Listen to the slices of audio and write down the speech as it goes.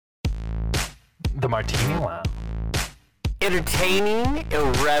The Martini Lounge. Entertaining,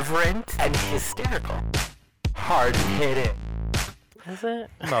 irreverent, and hysterical. Hard-hitting. Is it?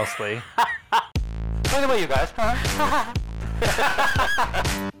 Mostly. What about you guys, huh?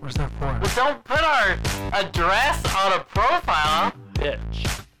 Where's that for? Well, don't put our address on a profile.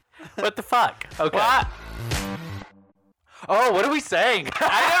 Bitch. What the fuck? Okay. What? Oh, what are we saying?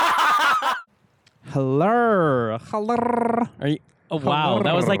 Hello. Are you? Oh, wow,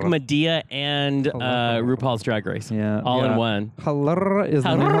 that was like Medea and RuPaul's Drag Race. Yeah. All in one. Hello is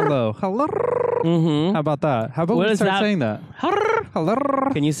the new hello. Hello. Mm-hmm. How about that? How about What we is start that? saying that? Hello.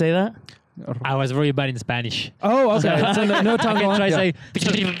 Can you say that? I was very bad in Spanish. Oh, okay. So no I tongue can try yeah. to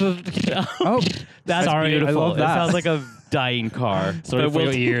say. Oh, That's Sorry, I beautiful. love that. It sounds like a dying car. Sorry But for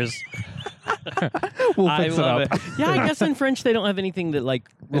we'll your ears. we'll I fix it love up. it. Yeah, I guess in French they don't have anything that like.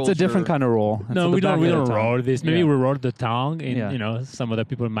 It's a different kind of roll. No, we don't roll this. Maybe Yeah. we roll the tongue in some other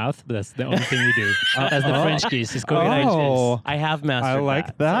people's mouth, but that's the only thing we do. That's the French kiss. It's called Oh. I have mastered I like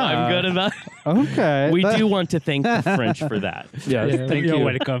that. So that. I'm good about. Okay. We That- do want to thank the French for that. Yes, thank You're you.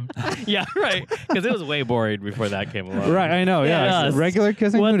 welcome. Yeah, right. Because it was way boring before that came along. Right, I know. Yeah, Yes. regular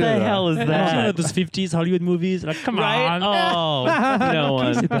kissing. What who the did that? hell is Also, that? those 50s Hollywood movies. Like, come Right? on. Oh, no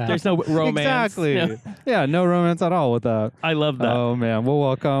one. that. There's no romance. Exactly. No. Yeah, no romance at all with that. I love that. Oh man, well,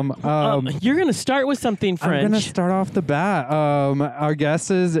 welcome. You're gonna start with something French. I'm gonna start off the bat. Our guest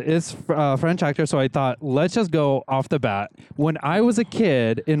is French actor, so I thought let's just go off the bat. When I was a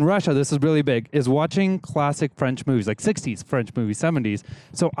kid in Russia, this is really big, is watching classic French movies, like 60s French movies, 70s.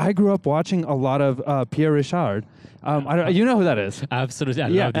 So I grew up watching a lot of Pierre Richard. You know who that is? Absolutely. I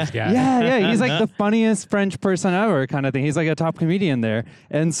Yeah. love this guy. Yeah. He's like the funniest French person ever, kind of thing. He's like a top comedian there.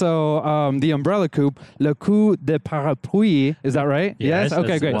 And so the Umbrella Coupe, Le Coup de Parapluie, is that right? Yes, Okay,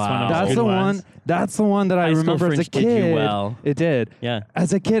 that's- great. that's one of That's those the good one. ones. That's the one that I High school remember as a French kid. did you well. It did. Yeah.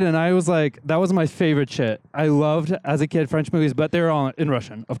 As a kid, and I was like, that was my favorite shit. I loved as a kid French movies, but they were all in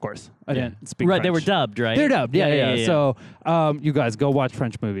Russian, of course. I didn't speak Right, French. they were dubbed, right? They're dubbed, yeah. So you guys go watch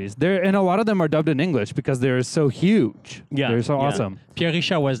French movies. And a lot of them are dubbed in English because they're so huge. Yeah, They're so yeah. awesome. Pierre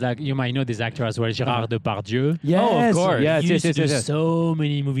Richard was like, you might know this actor as well, Gérard Depardieu. Yes, Oh, of course. Yes, He yes, used yes, to do yes. so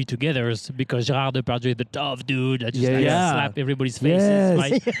many movies together because Gérard Depardieu is the tough dude that just Yeah, like, yeah. slap everybody's faces. Yes.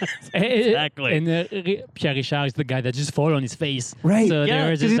 Like, Exactly. And Pierre Richard is the guy that just fall on his face. Right. So Yeah, they were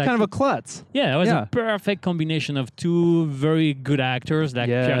Because just he's like, kind of a klutz. yeah, it was Yeah. a perfect combination of two very good actors. Like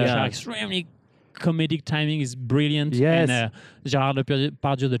Yeah. Pierre Yeah. Richard, extremely comedic timing is brilliant. Yes. And Gérard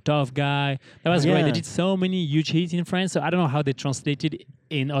Depardieu, the tough guy. That was great. Yeah. They did so many huge hits in France. So I don't know how they translated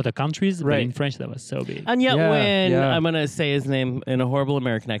in other countries, but Right. in French that was so big. And yet, Yeah, when yeah. I'm gonna say his name in a horrible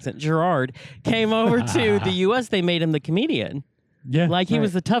American accent, Gerard came over to the U.S., they made him the comedian. Yeah. Like he Right.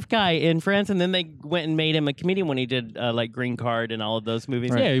 was the tough guy in France, and then they went and made him a comedian when he did like Green Card and all of those movies.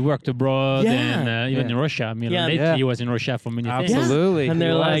 Yeah, he worked abroad Yeah. and even Yeah. in Russia. I mean, Yeah. lately Yeah. he was in Russia for many things. Absolutely. And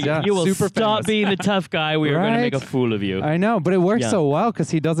they're He was, like, yeah. "You will Super stop famous. being the tough guy. We are going to make a Right. fool of you." I know, but it works Yeah. so well because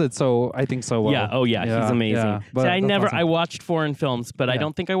he does it so, I think, so well. Yeah. Oh, yeah. He's amazing. Yeah. But See, I that's never. awesome. I watched foreign films, but I Yeah.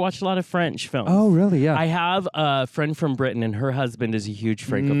 don't think I watched a lot of French films. Oh, really? Yeah. I have a friend from Britain, and her husband is a huge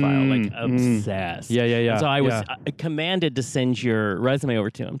Francophile, like obsessed. Yeah, yeah, yeah, And so I was yeah. commanded to send your resume over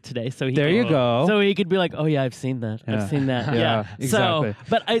to him today, so he There you go. So he could be like, "Oh yeah, I've seen that. Yeah. I've seen that." Yeah, exactly. So,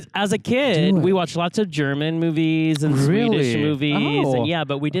 but as a kid, Do it. we watched lots of German movies and Really? Swedish movies, Oh. and yeah,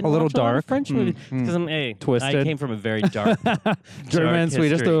 but we didn't A little watch a lot of dark? French movies because I Twisted. came from a very dark German and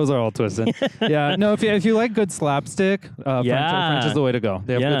Swedish, history. those are all twisted. Yeah, no, if you like good slapstick, French is the way to go.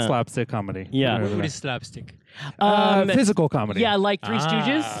 They have Yeah. good slapstick comedy. Yeah. What is slapstick? Physical comedy. Yeah, like Three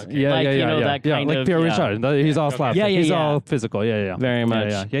Stooges. okay. Yeah, like, yeah, yeah, you know, yeah. that yeah, kind like of Pierre yeah. Richard. He's all slapstick. Yeah, yeah, He's yeah. all physical. Yeah, yeah. Very Yeah,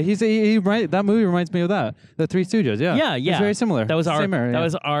 much. Yeah, that movie reminds me of that. The Three Stooges. Yeah. Yeah, yeah. It's very similar. That was our Same era, that yeah.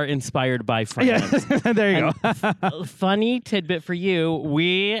 was our inspired by France. Yeah, there you go. Funny tidbit for you: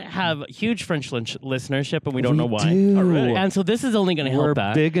 we have huge French listenership, and we don't know why. do. Oh, really? And so this is only going to help We're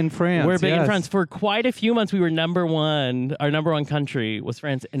that. big in France. We're big in yes. France. For quite a few months, we were number one. Our number one country was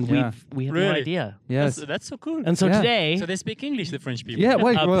France, and Yeah. we had no Really? idea. Yes. That's so cool. And so Yeah. today, So they speak English, the French people. Yeah,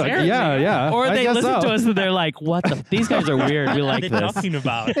 well, Apparently. yeah. or I they guess listen so. to us and they're like, "What the? These guys are weird. We What like are they this." talking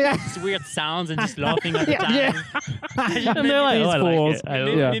about? Yeah. It's weird sounds and just laughing at the time. Yeah. And they're like, These "Oh, I like fools. it." I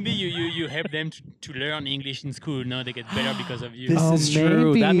Maybe, Yeah. maybe you help them to learn English in school. No, they get better because of you. This Oh, is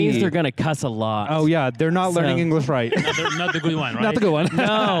true. That means maybe. they're gonna cuss a lot. Oh yeah, they're not learning So- English right. Not the good one, right? Not the good one.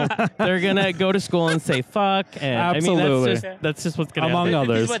 No, they're gonna go to school and say "fuck," and Absolutely. I mean that's just what's gonna Among happen.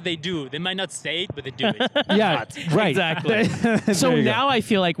 others. This is what they do. They might not say it, but they do it. Yeah, right. Exactly. There So you go. now I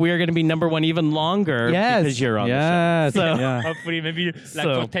feel like we are going to be number one even longer Yes. because you're on Yes. the show. So, Yeah. Hopefully, maybe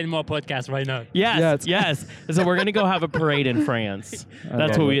So- for 10 more podcasts. Why not? yes, Yes. yes. So we're going to go have a parade in France.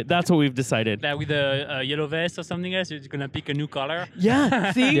 Okay. That's what we've decided. Like with a yellow vest or something else, you're gonna pick a new color.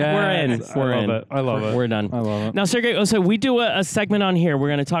 Yeah. See, Yes. we're in. I We're love in. it. I love it. We're done. I love it. Now, Sergey, so we do a segment on here. We're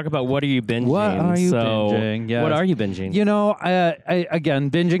going to talk about what are you binging. What are you so binging? Yes. What are you binging? You know, I again,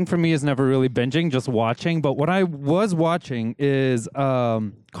 binging for me is never really binging, just watching. But what I was watching is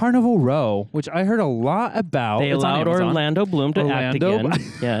Carnival Row, which I heard a lot about. They It's on allowed Amazon. Orlando Bloom to act Orlando.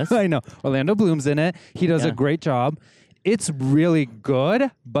 again. Yes. I know. Orlando Bloom's in it. He does Yeah. a great job. It's really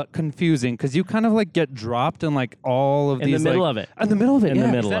good, but confusing because you kind of like get dropped in like all of In the these. middle like, of it. In the middle of it. In the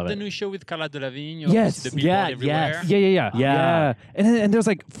yeah. middle Is that of the it. new show with Carla Delevingne? Yes. The billboard Yeah, everywhere? yes. Yeah. Yeah. And there's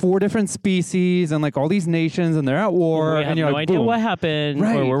like 4 different species and like all these nations and they're at war. We and have you're no like, idea boom. what happened or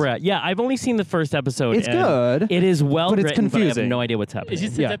Right. where we're at. Yeah, I've only seen the first episode. It's and good, It is well but it's written, but I have confusing. no idea what's happening. Is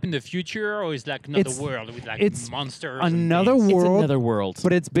it set Yeah. up in the future or is like another It's- world with like it's monsters? and another things? It's world, another world.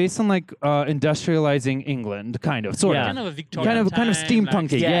 but it's based on like industrializing England, kind of, sort Yeah. Kind of a Victorian kind of time,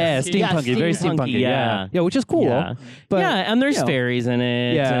 steampunky, like, yeah, Yes. steampunky, very steampunky, steampunky, yeah. yeah, which is cool. Yeah. But yeah, and there's you know, fairies in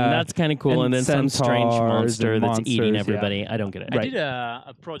it, Yeah. and that's kind of cool. And, And then some strange centaurs monster and that's eating monsters, yeah. everybody. I don't get it. I Right. did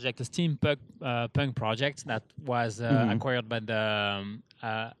a project, a steampunk punk project that was acquired by the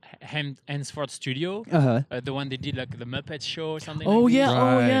Hemsworth Studio. Uh-huh. The one they did like the Muppet Show or something. Oh like yeah, this.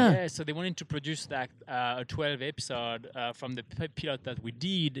 oh Right. yeah. Yeah, so they wanted to produce like a 12 episode from the pilot that we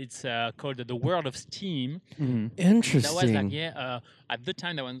did. It's called The World of Steam. Interesting. That was like at the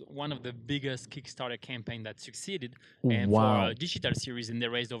time that was one of the biggest Kickstarter campaign that succeeded. And Wow. for a digital series, and they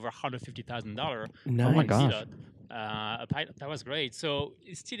raised over $150,000. Nice. For one gosh. pilot. A pilot that was great. So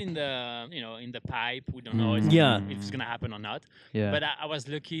it's still in the in the pipe. We don't know if it's gonna happen or not. Yeah. But I was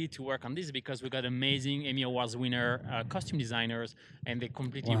lucky to work on this because we got amazing Emmy Awards winner costume designers, and they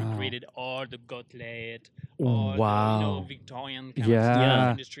completely recreated all the gauntlet, all Wow. the Victorian kind Yeah.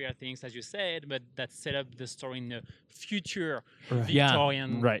 of industrial things, as you said, but that set up the story in the future Yeah.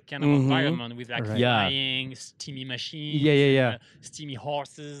 Victorian Right. kind of environment with like Right. Yeah. flying, steamy machines, Yeah. steamy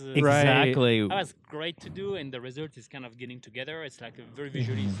horses. Exactly. That was great to do, and the result is kind of getting together. It's like a very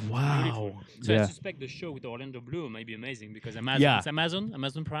visually Wow. beautiful. So I Yeah. suspect the show with Orlando Bloom might be amazing because Amazon, Yeah. it's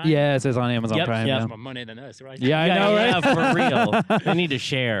Amazon Prime. Yes, it's on Amazon Yep, Prime. yep. Yeah. More money than us, right? Yeah, I know, right? for real. They need to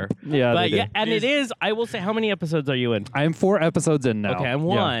share. Yeah, but they do. yeah, and it is. I will say, how many episodes are you in? I'm 4 episodes in now. Okay, I'm Yeah.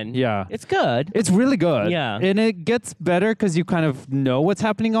 one. Yeah. It's good. It's really good. Yeah. And it gets better because you kind of know what's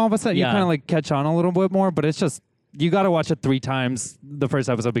happening all of a sudden. You Yeah. kind of like catch on a little bit more, but it's just, you got to watch it 3 times the first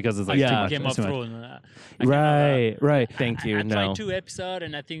episode because it's like Yeah. too much. Game It's of too much. Thrones. Right. Thank you. I No. tried 2 episodes,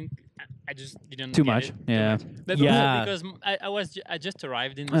 and I think I just didn't Too get much. it. Yeah. But Yeah. because I just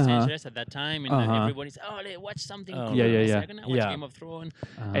arrived in Los Angeles at that time, and everybody's watch something. Cool. Yeah, I was yeah. like, "No, watch Yeah. Game of Thrones."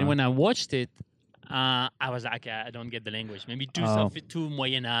 And when I watched it, I was like, I don't get the language. Maybe do something too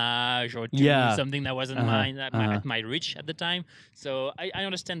Moyen Age or do Yeah. something that wasn't mine at my reach at the time. So I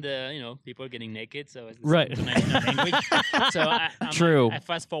understand the people getting naked. So it's Right. the language. So True. I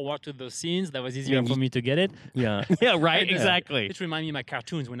fast forward to those scenes. That was easier for me to get it. Yeah. Yeah. Right. And, Exactly. It reminded me of my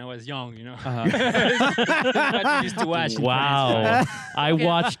cartoons when I was young. What I used to watch. Wow. I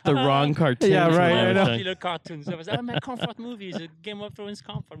watched the wrong cartoon. Yeah, right, I know. Little cartoons. That was my comfort movies. Game of Thrones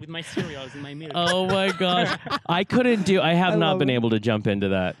comfort with my cereals in my milk. Oh my gosh. I couldn't do. I have not love been it. able to jump into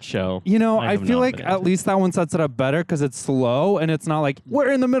that show. You know, I have feel not like been at able. least that one sets it up better because it's slow and it's not like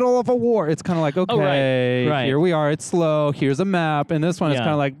we're in the middle of a war. It's kind of like, okay, right. here we are. It's slow. Here's a map. And this one is Yeah.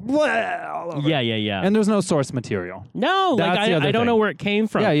 kind of like, blah, all over. Yeah. And there's no source material. No, like That's the other I don't thing. know where it came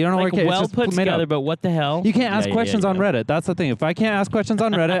from. Yeah, you don't know where like, it came- it's well just put made together, up. but what the hell? You can't ask Yeah, questions on yeah. Reddit. That's the thing. If I can't ask questions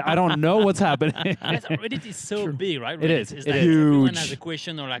on Reddit, I don't know what's happening. Yes, Reddit is so big, right? It Reddit is. It's It like is. everyone Huge. has a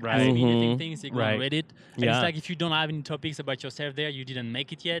question or like Right. ask me Mhm. anything things. You go on Right. Reddit. And Yeah. it's like if you don't have any topics about yourself there, you didn't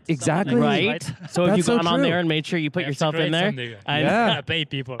make it yet. Exactly. Something Right. like that, So have you That's so gone on true. there and made sure you put I have to yourself in create there? something. And Yeah. Gotta pay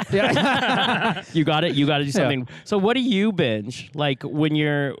people. Yeah. you got it. You got to do something. So what do you binge? Like when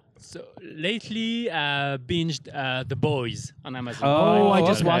you're. So lately, binged The Boys on Amazon. Oh, I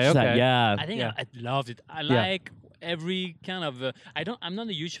just okay, watched that. okay. Yeah. I think Yeah. I loved it. I Yeah. like every kind of I'm not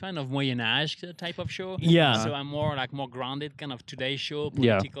a huge fan of Moyen Age type of show. Yeah. So I'm more grounded kind of Today Show,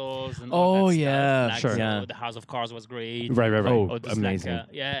 Yeah. politicals and Oh, all that yeah, stuff. Like, sure. so Yeah. The House of Cards was great. Right. Oh, Or this, amazing. Like,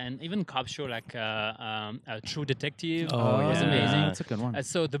 and even cop show like True Detective Oh, was yeah. amazing. That's a good one.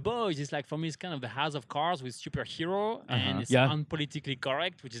 So The Boys is like for me, it's kind of the House of Cards with superhero, and it's Yeah. unpolitically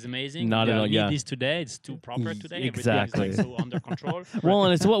correct, which is amazing. Not We at all, don't need yeah. this today. It's too proper today. Exactly. Everything is like so under control. Well,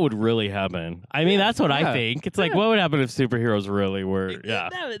 and it's what would really happen. I mean, that's what I Yeah. think. It's like what would happen if superheroes really were. Yeah.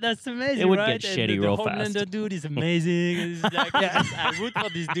 That's amazing. It would right? get And shitty the real Homelander fast. dude is amazing. It's like, I root for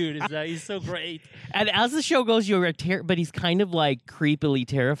this dude. It's like, he's so great. And as the show goes, you're but he's kind of like creepily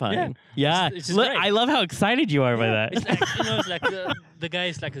terrifying. Yeah. It's just Look, great. I love how excited you are by that. It's like, it's like the guy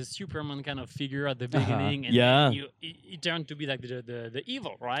is like a Superman kind of figure at the beginning, and Yeah. then he turned to be like the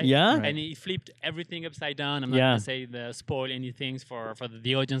evil, right? Yeah. And he flipped everything upside down. I'm not Yeah. gonna say spoil anything for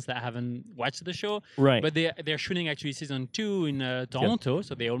the audience that haven't watched the show, Right. But they're shooting actually season 2 in Toronto,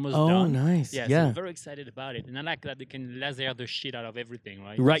 so they're almost Oh, done. nice. Yeah, Yeah. so I'm very excited about it, and I like that they can laser the shit out of everything,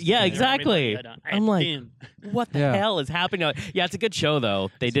 right? Right, Just yeah, laser exactly. everybody I'm and like, then- What the Yeah. hell is happening? Yeah, it's a good show though.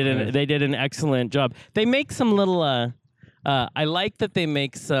 They good. did an excellent job. They make some little I like that they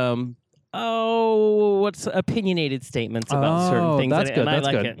make some what's opinionated statements about certain things. That's and, good. and That's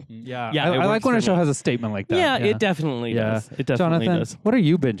I like good. it. Yeah, Yeah, it I like works when a for show me. has a statement like that. Yeah, it definitely does. It definitely Jonathan, does. what are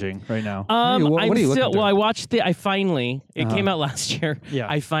you binging right now? what I'm are you looking still. to? Well, I watched I finally. It came out last year. Yeah.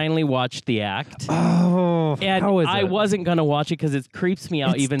 I finally watched The Act. Oh, And how is I it? wasn't gonna watch it because it creeps me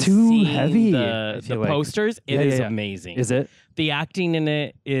out. It's even too seeing heavy, I the feel like. posters. It Yeah, is yeah, yeah. amazing. Is it? The acting in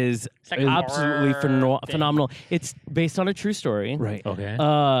it is like absolutely horror thing. phenomenal. It's based on a true story. Right. Okay.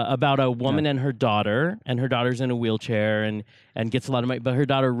 About a woman and her daughter, and her daughter's in a wheelchair and gets a lot of money, but her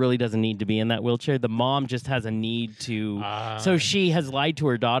daughter really doesn't need to be in that wheelchair. The mom just has a need to. So she has lied to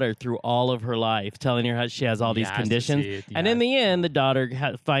her daughter through all of her life, telling her how she has all these Yes, to conditions. see it, And in yes. the end, the daughter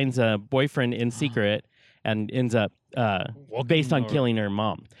finds a boyfriend in secret and ends up based on or- killing her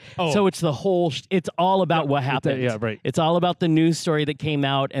mom. Oh. So it's the whole. It's all about what happened. yeah, right. It's all about the news story that came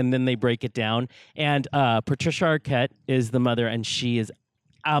out, and then they break it down. And Patricia Arquette is the mother, and she is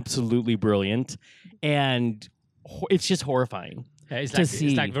absolutely brilliant, and it's just horrifying. Yeah, it's to like see.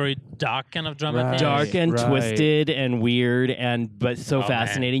 it's like very dark kind of drama. Right. thing. Dark and Right. twisted and weird, but so Oh, man.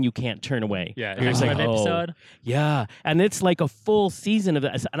 fascinating you can't turn away. Yeah, You're just like like, one oh. episode. Yeah, and it's like a full season of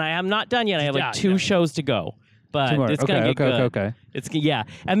this, and I am not done yet. I have like Yeah, 2 yeah. shows to go. But Two more. it's gonna Okay, get good. okay. It's yeah,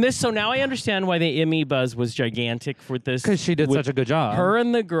 and so now I understand why the Emmy buzz was gigantic for this Because she did with such a good job. Her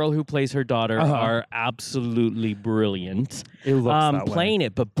and the girl who plays her daughter Uh-huh. are absolutely brilliant. It looks that way. Playing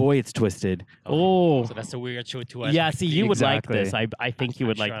it, but boy, it's twisted. Oh, So that's a weird show to watch. yeah. Like, See, you would Exactly. like this. I think you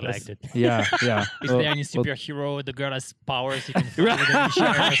would I'm like sure I this. liked it. Yeah, yeah. Is there any superhero? The girl has powers. You can Right, with a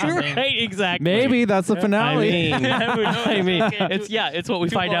shirt or something. right, exactly. Maybe that's the I finale. mean, Who knows? I mean, Okay, it's two- it's what we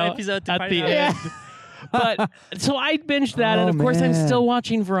two find more out episodes to at find the out. end. But so I binged that, and Oh, of course I'm man. still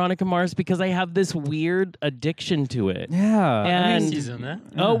watching Veronica Mars because I have this weird addiction to it. yeah. And season, huh?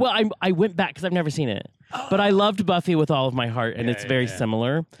 oh well, I went back because I've never seen it, but I loved Buffy with all of my heart, and it's very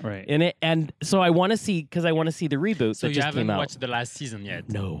similar Right. in it. And so I want to see the reboot So that you just haven't came out. watched the last season yet?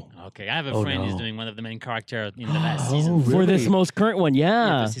 No. Okay, I have a Oh, friend who's no. doing one of the main characters in the last season. really? For this most current one, Yeah,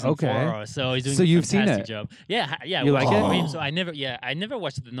 yeah. the season okay. 4. So he's doing So a you've seen fantastic it? job. Yeah, yeah. You I like watched it? him, so I never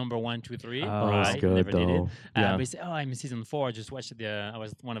watched the number 1, 2, 3. Oh, right? it's good, never did it. though. Yeah. But he said, I'm in season 4. I just watched I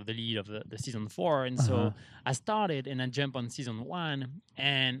was one of the lead of the season 4, and Uh-huh. so I started and I jumped on season 1,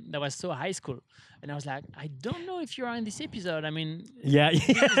 and that was so high school. And I was like, I don't know if you're in this episode. I mean, Yeah.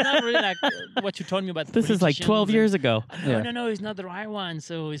 it's not really like what you told me about. This is like 12 years ago. No, it's not the right one.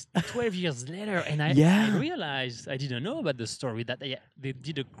 So it's 12 years later, and I Yeah. realized I didn't know about the story that they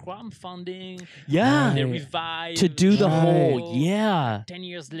did a crowdfunding. Yeah. They revived To do the whole, show yeah. 10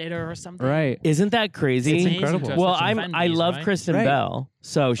 years later or something. Right. Isn't that crazy? It's amazing incredible. to have Well, such a fan I base, love right? Kristen Right. Bell,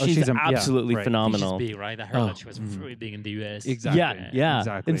 so she's, she's absolutely right. phenomenal. She's big, right? I heard Oh. that she was very big in the US. Exactly. Yeah.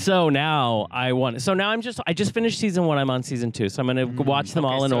 Exactly. And so now So now I just finished season 1. I'm on season 2, so I'm gonna watch them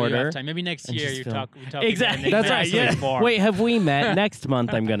Okay, all in so you have order. time. Maybe next and year just you film. talk. We talk Exactly. again. That's right, Next yeah. episode 4. Wait, have we met? Next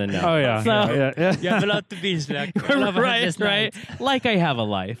month I'm gonna know. Oh yeah. So- yeah. You have a lot to binge. Like, I love a right, Helpless right. Night. Like I have a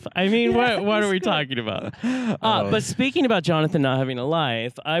life. I mean, what are we talking about? But speaking about Jonathan not having a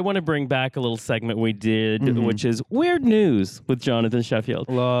life, I want to bring back a little segment we did, which is Weird News with Jonathan Sheffield.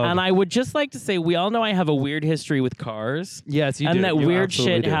 Love. And I would just like to say, we all know I have a weird history with cars. Yes, you and do. that You weird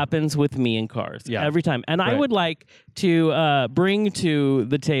absolutely shit do. happens with me in cars Yeah. every time. And I Right. would like to bring to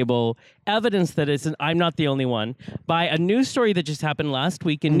the table evidence that I'm not the only one by a news story that just happened last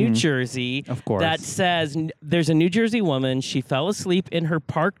week in New Jersey. Of course. That says there's a New Jersey woman. She fell asleep in her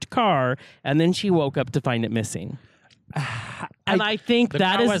parked car and then she woke up to find it missing. And I think The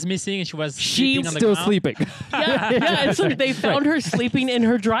that car is was missing, and she was She sleeping on the Still ground. sleeping. yeah. And so they found her sleeping in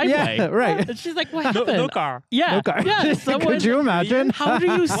her driveway. Yeah, right. And she's like, "What No, happened?" no car. Yeah, No car. yeah. Someone, Could you imagine? How do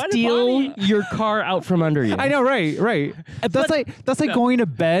you What a steal party. your car out from under you? I know, right. That's like going to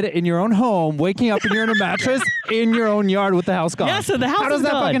bed in your own home, waking up and you're in a mattress in your own yard with the house gone. Yeah, so the house How does is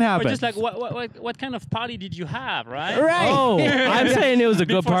that gone. fucking But happen? just like, what kind of party did you have, right? Right. Oh, I'm saying it was a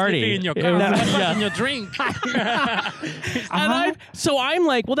good Before party. sleeping in your It car, was- what was yeah. in your drink? And so I'm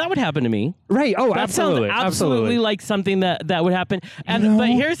like, well, that would happen to me. Right. Oh, That absolutely. sounds absolutely like something that would happen. And You but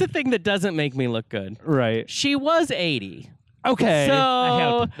know? here's the thing that doesn't make me look good. Right. She was 80. Okay. So,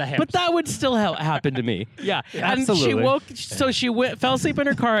 helped. That but helps. that would still happen to me. Yeah. And she absolutely. woke, so she fell asleep in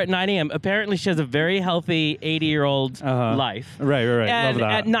her car at 9 a.m. Apparently, she has a very healthy 80-year-old life. Right. And Love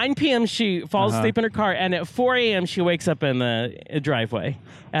that. at 9 p.m., she falls asleep in her car. And at 4 a.m., she wakes up in the driveway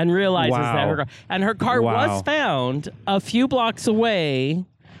and realizes that Wow. her car Wow. was found a few blocks away,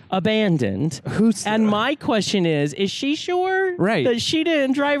 abandoned. Who's And my question is she sure Right. that she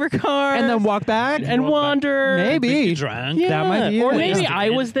didn't drive her car and then walk back and wander? Maybe. Drunk. Yeah. That might be or it. maybe Yeah. I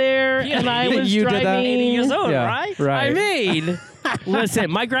was there Yeah, and I was you did that. driving. 80 years old, Yeah. right? Right. I mean, listen,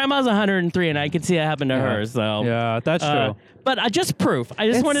 my grandma's 103, and I can see it happen to her. So Yeah, that's true. But just proof. I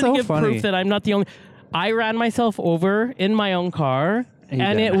just It's wanted so to give funny. proof that I'm not the only. I ran myself over in my own car.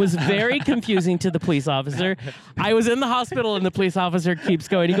 And did. it was very confusing to the police officer. I was in the hospital, and the police officer keeps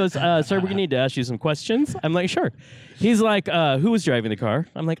going. He goes, "Sir, we're gonna need to ask you some questions." I'm like, "Sure." He's like, "Who was driving the car?"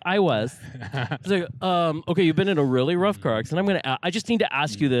 I'm like, "I was." He's like, "Okay, you've been in a really rough car accident. I just need to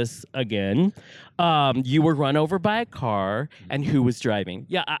ask you this again. You were run over by a car, and who was driving?"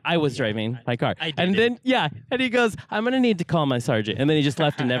 "Yeah, I was driving my car." I did And it. then, yeah, and he goes, "I'm gonna need to call my sergeant." And then he just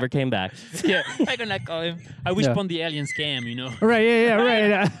left and never came back. Yeah, I'm gonna call him. I wish Yeah. upon the alien scam, you know. Right. Yeah.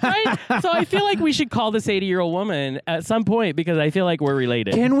 Right. Right? So I feel like we should call this 80-year-old woman at some point because I feel like we're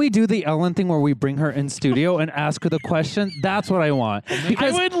related. Can we do the Ellen thing where we bring her in studio and ask her the question? That's what I want. I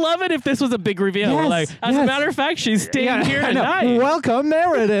Because would love it if this was a big reveal. Yes, Like, as a yes. matter of fact, she's staying yeah, here I know. tonight. Welcome,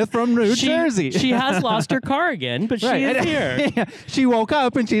 Meredith from New Jersey. She has lost her car again, but Right. she is And- here. yeah, she woke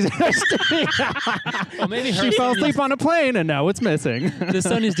up and she's in her studio. Or maybe her She fell son asleep on a plane and now it's missing. the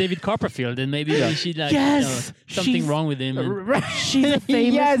son is David Copperfield, and maybe she like Yes, something she's- wrong with him. and- She's a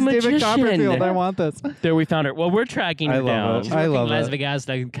famous yes, magician. David Copperfield. I want this. There we found her. Well, we're tracking her I love down. it. I working love Las it. Vegas,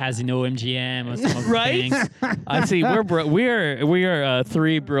 like Casino, MGM, or some of the Right? things. I see. We are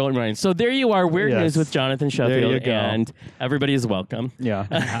three brilliant minds. So there you are. Weird Yes. News with Jonathan Sheffield, you go. and everybody is welcome.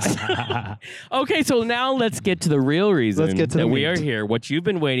 Yeah. Okay, so now let's get to the real reason Let's get to that the we meat. are here. What you've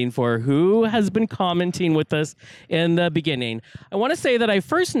been waiting for. Who has been commenting with us in the beginning? I want to say that I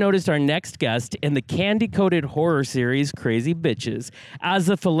first noticed our next guest in the candy-coated horror series Crazy Bitches as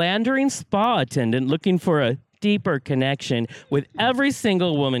a philandering spa attendant looking for a deeper connection with every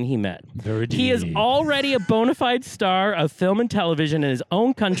single woman he met. He is already a bona fide star of film and television in his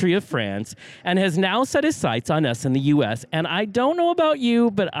own country of France and has now set his sights on us in the U.S. And I don't know about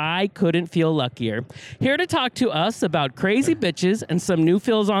you, but I couldn't feel luckier. Here to talk to us about Crazy Bitches and some new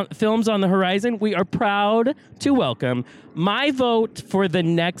films on the horizon, we are proud to welcome my vote for the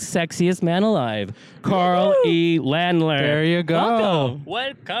next sexiest man alive, Carl E. Landler. There you go.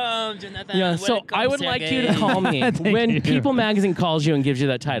 Welcome, Jonathan. Yeah, so Welcome, I would like you to Sergey. call me Thank when you. People Magazine calls you and gives you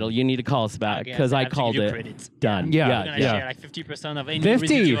that title. You need to call us back Okay, because I I have to called give you it. credit. Done. Yeah. I'm Yeah. gonna share like 50% of any 50.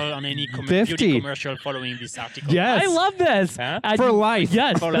 residual on any 50. beauty commercial following this article. Yes. I love this. Huh? For life.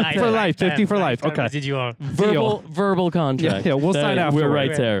 Yes. For life. For life. 50 for life. Lifetime Okay. Residual. Verbal contract. Yeah, we'll That- sign We're afterward.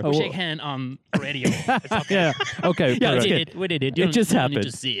 right there. We shake hand on radio. It's okay. Yeah. Okay. Yeah, We it's perfect. did it. We did it. You It don't- just you don't need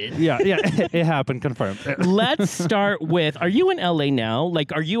happened. to see it. Yeah. It happened. Confirmed. Let's start with, are you in LA now?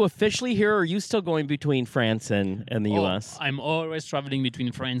 Like, are you officially here or are you still going between France and the Oh, US? I'm always traveling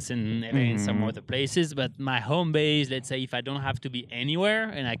between France and LA and some other places, but my home base, let's say if I don't have to be anywhere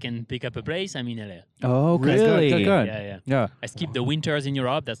and I can pick up a place, I'm in LA. Oh, okay. Really? Good. Yeah. Yeah. I skip the winters in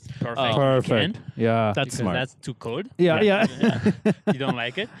Europe. That's perfect. Oh. Perfect. Weekend, Yeah. That's because smart. that's too cold. Yeah. You don't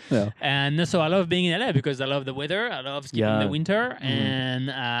like it. Yeah. And so I love being in LA because I love the weather. I love skipping Yeah. the winter. And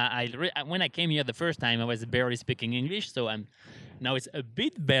when I came here the first time, I was barely speaking English. So now it's a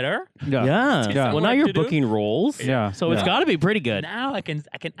bit better. Yeah. Yeah. Yeah. Well, now Work you're to do. booking roles. Yeah. So it's Yeah. got to be pretty good. Now I can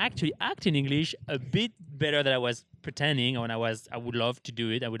actually act in English a bit better than I was pretending when I would love to do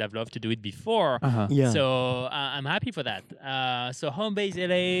it. I would have loved to do it before. Yeah. So I'm happy for that. So home base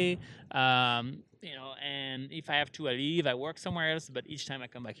LA, and if I have to, I leave. I work somewhere else, but each time I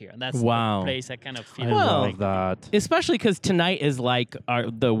come back here, and that's Wow. the place I kind of feel. I love that. Especially because tonight is like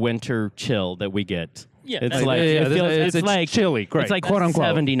the winter chill that we get. Yeah, it's that's- like Yeah, it feels, it's like chilly, great, It's like quote unquote.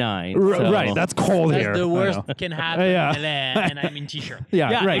 79. R- so- Right, that's cold That's here. the I worst know. can happen Yeah. in LA, and I'm in t-shirt.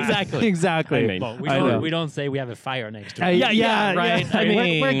 Yeah, Yeah, right. exactly. Exactly. I mean, Well, I know. we don't say we have a fire next to Uh, it. Yeah, right. I We're-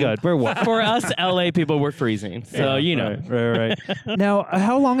 mean, we're good. We're warm. For us LA people, we're freezing. So you know. Right. Now,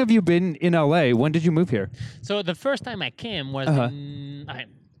 how long have you been in LA? When did you move here? So the first time I came was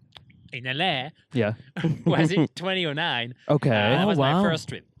in LA, Yeah. was in 2009. Okay. That was wow. my first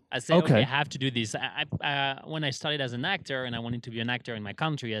trip. I said, okay, Okay. I have to do this. When I started as an actor and I wanted to be an actor in my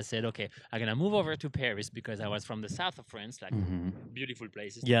country, I said, okay, I'm going to move over to Paris because I was from the south of France, like beautiful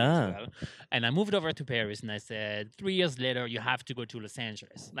places. to be Yeah. as well. And I moved over to Paris and I said, 3 years later, you have to go to Los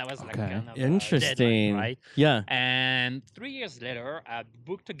Angeles. That was like Okay. kind of Interesting. deadline, right? Yeah. And 3 years later, I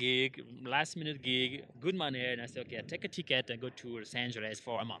booked a gig, last minute gig, good money, and I said, okay, I take a ticket and go to Los Angeles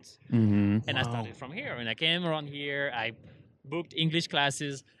for a month. Mm-hmm. And I started from here. And I came around here, I booked English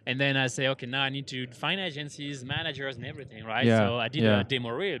classes, and then I say, okay, now I need to find agencies, managers, and everything, right? Yeah, So I did yeah. a demo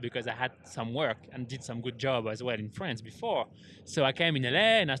reel because I had some work and did some good job as well in France before. So I came in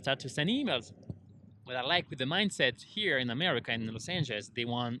LA and I started to send emails. What I like with the mindset here in America, in Los Angeles,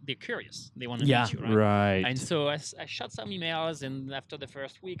 they're curious. They want to Yeah, meet you, right? Right. And so I shot some emails, and after the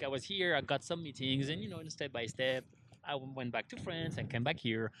first week I was here, I got some meetings, and step by step, I went back to France and came back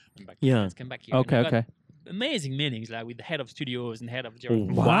here, went back to Yeah. France, came back here. and Okay, I got okay. Amazing meetings, like with the head of studios and head of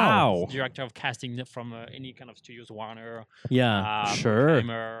Wow. director of casting from any kind of studios, Warner, Yeah. Sure.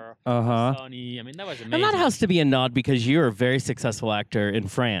 Kramer, Uh-huh. Sony. I mean, that was amazing. And that has to be a nod because you're a very successful actor in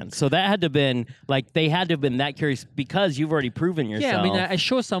France. So that had to have been like they had to have been that curious because you've already proven yourself. Yeah, I mean, I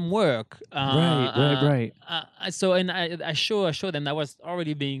show some work. Right. So, and I show them that I was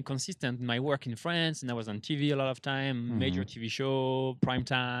already being consistent in my work in France, and I was on TV a lot of time, major TV show, prime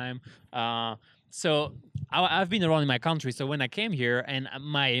time. So I've been around in my country. So when I came here, and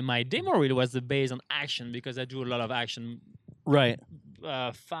my demo reel was based on action because I do a lot of action, right.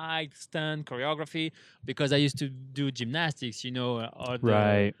 fight, stunt, choreography. Because I used to do gymnastics, or the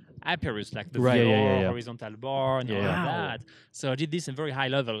Right. apparus, like the Right. floor, Yeah, yeah. horizontal bar, and all Yeah. of that. So I did this in very high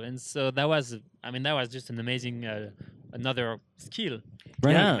level, and so that was just an amazing another skill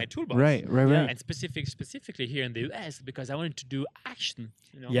Right. in Yeah. my toolbox. Right. And specifically here in the US because I wanted to do action.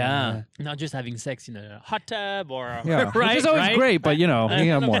 Yeah. Not just having sex in a hot tub or Yeah. Which right, is always right? great, but you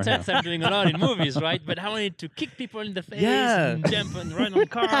got more. That's I'm doing a lot in movies, right? But I wanted to kick people in the face Yeah. and jump and run on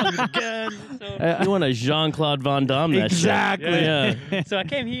cars with guns. So. You want a Jean-Claude Van Damme that shit. Exactly. Yeah. So I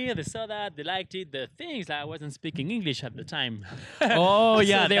came here, they saw that, they liked it. The things I wasn't speaking English at the time. Oh,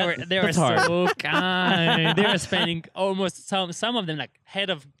 yeah, So they were that's hard. so kind. They were spending almost some of them like head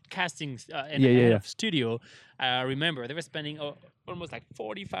of casting and head of studio. I remember they were spending almost like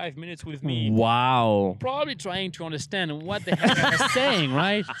 45 minutes with me. Wow. Probably trying to understand what the heck I was saying,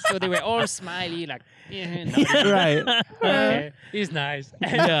 right? So they were all smiley, like, yeah, nodding. Right. Okay, he's nice.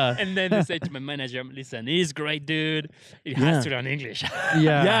 Yeah. And then they say to my manager, listen, he's great, dude. He Yeah. has to learn English.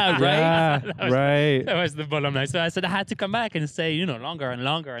 Yeah. Yeah, right? Yeah, right. That was the bottom line. So I said I had to come back and say, longer and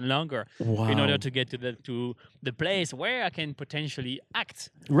longer and longer in order to get to the place where I can potentially act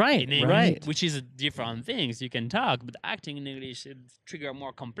Right. in English, Right. which is different things. You can talk, but acting in English it trigger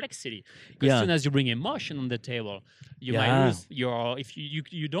more complexity. Because Yeah. as soon as you bring emotion on the table, you might Yeah. lose if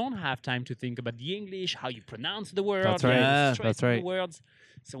you don't have time to think about the English, how you pronounce the word, That's how you right. Yeah. stress That's the right. words.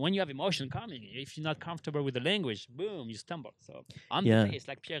 So when you have emotion coming, if you're not comfortable with the language, boom, you stumble. So on Yeah. the face,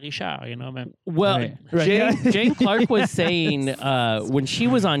 like Pierre Richard, man. Well, Right. Jane Clark was saying when she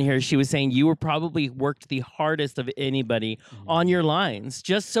was on here, she was saying you were probably worked the hardest of anybody on your lines,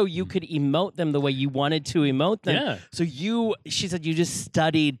 just so you could emote them the way you wanted to emote them. Yeah. So she said you just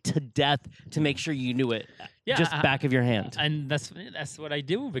studied to death to make sure you knew it, Yeah, just back of your hand. And that's what I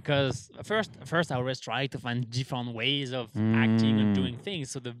do because first I always try to find different ways of acting and doing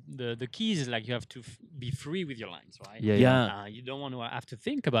things. So the key is like you have to be free with your lines, right? Yeah. You don't want to have to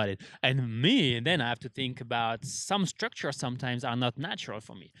think about it. And then I have to think about some structures sometimes are not natural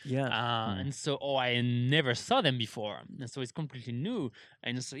for me. Yeah. And so I never saw them before. And so it's completely new.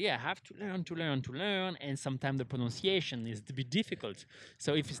 And so I have to learn. And sometimes the pronunciation is to be difficult.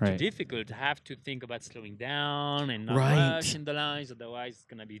 So if it's too Right. difficult, I have to think about slowing down and not Right. rush in the lines. Otherwise, it's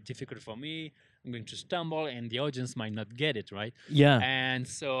gonna be difficult for me. I'm going to stumble, and the audience might not get it, right? Yeah. And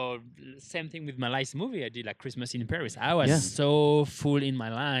so, same thing with my last movie I did, like Christmas in Paris. I was Yeah. so full in my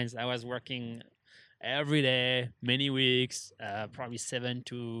lines. I was working every day, many weeks, probably 7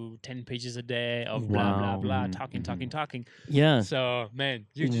 to 10 pages a day of blah blah blah, talking. Yeah. So man,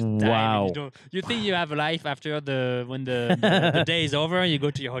 you just dive in. Wow. You think you have a life after when the day is over, you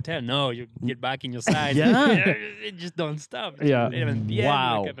go to your hotel. No, you get back in your side. Yeah. It just don't stop. Yeah. 11 p.m.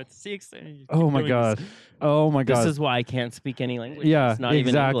 Wow. You wake up at 6. And you Oh keep my doing god. this. Oh my god. This is why I can't speak any language. Yeah, It's not even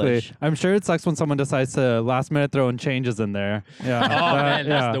exactly. English. I'm sure it sucks when someone decides to last minute throw in changes in there. Yeah. Oh man,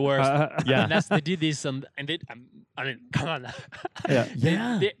 that's yeah. the worst. Yeah. They did this and they. I mean, come on. Yeah.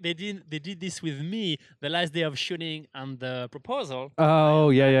 Yeah. They did this with me the last day of shooting on the proposal. Oh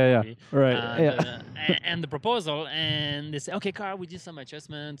yeah. movie. Right. And the proposal, and they say, okay, Carl, we did some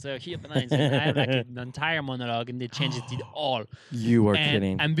adjustments. Here are the lines. And I have like an entire monologue, and they changed it all. You are And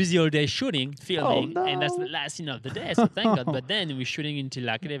kidding. I'm busy all day shooting, filming, no. and that's the last scene of the day. So thank God. But then we're shooting until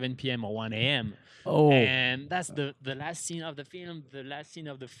like 11 p.m. or 1 a.m. Oh. And that's the last scene of the film,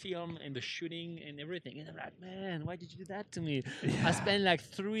 and the shooting and everything. And I'm like, man, why did you do that to me? I spent like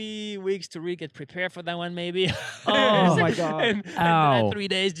 3 weeks to really get prepared for that one, maybe. Oh my God. And then Ow. 3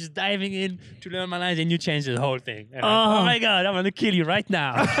 days just diving in to learn my lines, and you change the whole thing. And Oh. oh my God, I'm gonna kill you right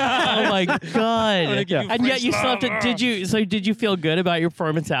now. Oh my gonna god! give you And yet French you still have to. love. Did you feel good about your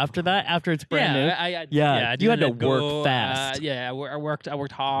performance after that? After it's brand new? I Yeah, I you had didn't to let work go. fast. I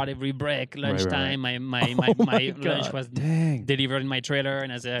worked hard every break, right. lunchtime. My Oh my lunch God. was Dang. delivered in my trailer,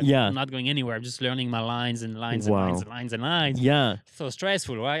 and I said, Yeah. I'm not going anywhere. I'm just learning my lines and lines Wow. and lines and lines and lines. Yeah. So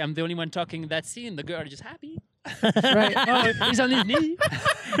stressful, right? I'm the only one talking that scene. The girl is just happy. Right. Oh, he's on his knee.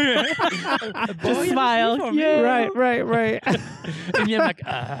 Just smile. Yeah. Right. And me, I'm like,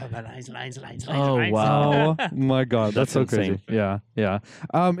 my lines. Oh, lines. wow. Oh my god, that's so That's crazy. insane. Yeah.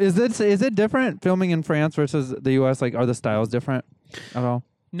 Is it different filming in France versus the US? Like, are the styles different at all?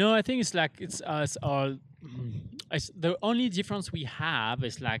 No, I think it's like it's us all. The only difference we have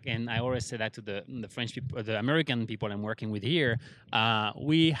is like, and I always say that to the French people, the American people I'm working with here.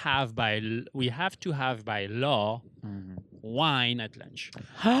 We have to have by law wine at lunch.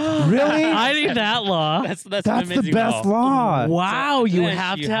 Really? I need that law. That's That's an the amazing best law. law. Wow, you Lunch,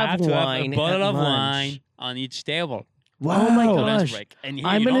 have to have wine. a bottle at of lunch. wine on each table. Wow. Oh my for lunch gosh. break. And here,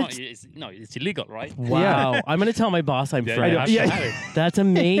 I'm you gonna know, t- it's illegal, right? Wow. I'm gonna tell my boss I'm French. you have to have it. That's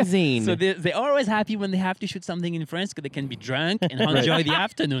amazing. So they're always happy when they have to shoot something in France because they can be drunk and enjoy the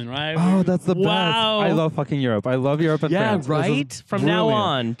afternoon, right? Oh, that's the Wow. best. I love fucking Europe. I love Europe and yeah, France. This is right? From now brilliant.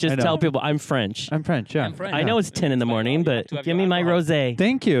 on, I just know. tell people I'm French. I'm French, yeah. I'm French. I know it's 10 in the morning, You have but to have give your me my alcohol. rosé.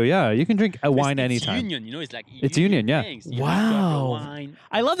 Thank you. Yeah, you can drink a wine It's anytime. union, you know, it's like It's union, yeah. things. You have to have your Wow. wine,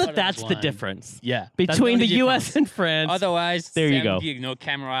 I love that bottle of that's the wine. difference. Yeah. That's Between the only US difference. and France. Otherwise, There you same go. gig, no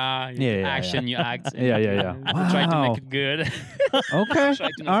camera, Yeah, action, you act. Yeah. Try to Wow. make it good. Okay. Try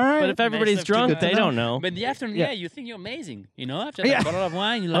to All right. But if everybody's stuff to drunk, do. they don't know. But in the afternoon, Yeah. you think you're amazing. You know, after Yeah. that bottle of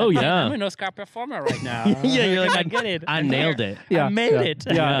wine, you're like, Oh, "Man, yeah. I'm an Oscar performer right now. Yeah, you're like, I get it. I I'm nailed here. it. Yeah, I made yeah. it.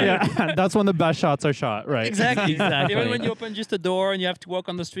 Yeah. That's when the best shots are shot, right? Exactly. Exactly. Even when you open just a door and you have to walk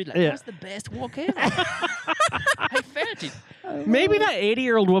on the street, like, Yeah. that's the best walk ever. I felt it. Maybe that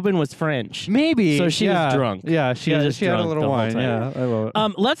 80-year-old woman was French. Maybe. So she was yeah. drunk. Yeah, She was just she had a drunk little the whole wine. time. Yeah, I love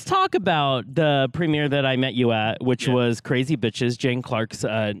it. Let's talk about the premiere that I met you at, which Yeah. was Crazy Bitches, Jane Clark's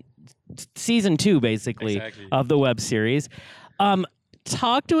season 2, basically, Exactly. of the web series.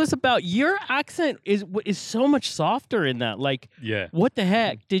 Talk to us about your accent is so much softer in that. Like, Yeah. what the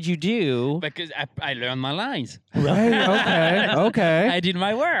heck did you do? Because I learned my lines. Right. Okay. I did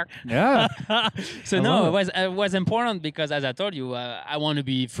my work. Yeah. So I no, love it was important because, as I told you, I want to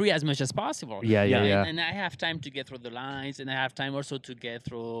be free as much as possible. Yeah. And I have time to get through the lines, and I have time also to get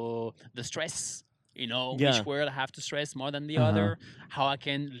through the stress. You know, Yeah. which word I have to stress more than the Uh-huh. other. How I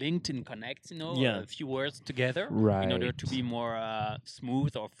can link and connect. You know, Yeah. a few words together in order to Right. be more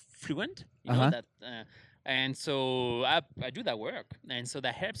smooth or fluent. You Uh-huh. know that. And so I do that work, and so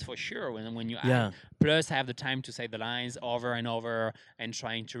that helps for sure when you Yeah. act. Plus, I have the time to say the lines over and over and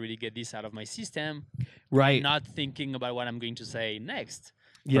trying to really get this out of my system, Right. not thinking about what I'm going to say next.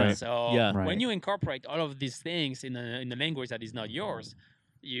 Yeah. Right. So Yeah. Right. when you incorporate all of these things in a language that is not yours,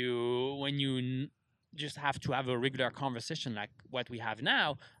 just have to have a regular conversation like what we have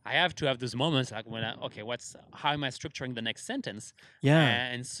now. I have to have those moments like when how am I structuring the next sentence? Yeah.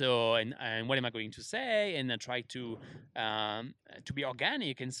 And so and what am I going to say? And then try to be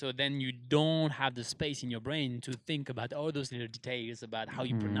organic. And so then you don't have the space in your brain to think about all those little details about how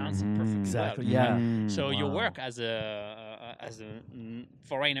you pronounce it perfectly. Exactly. Well. Yeah. Mm, So your wow. work as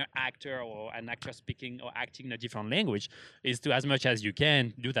foreigner actor or an actor speaking or acting in a different language is to, as much as you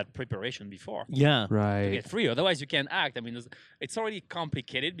can, do that preparation before. Yeah. To Right. get free. Otherwise, you can't act. I mean, it's already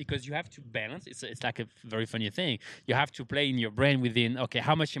complicated because you have to balance. It's like a very funny thing. You have to play in your brain within, okay,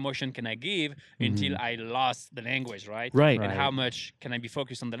 how much emotion can I give until I lost the language, right? Right. And Right. how much can I be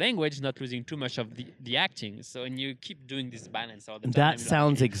focused on the language, not losing too much of the acting. So, and you keep doing this balance all the time. That Like,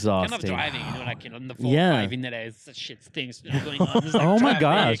 sounds kind exhausting. of driving, like on the 4 Yeah. 5 in LA, it's such shit things going on. It's like Oh my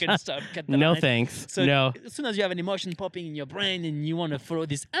traffic gosh. and stuff, cut the No line. thanks. So No. as soon as you have an emotion popping in your brain and you want to follow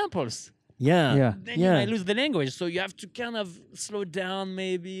this impulse, Yeah. Yeah. then you might lose the language. So you have to kind of slow down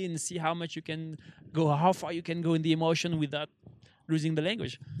maybe and see how much you can go, how far you can go in the emotion without losing the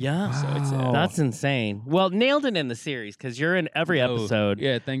language. Yeah. So it's, Wow. That's insane. Well, nailed it in the series because you're in every episode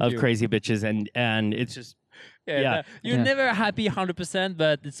yeah, thank of you. Crazy Bitches, and it's just Yeah. You're Yeah. never happy 100%,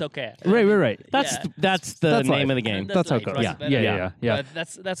 but it's okay. Right. that's Yeah. that's the That's name life. of the game. And That's life, okay. right? Yeah. But, Yeah.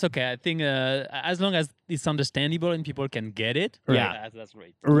 But that's okay. I think as long as it's understandable and people can get it, Yeah. that's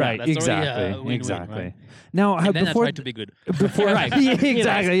great. Right. Yeah, that's already a Exactly. win-win, Exactly. right? Now, And then before I try to be good. before Right.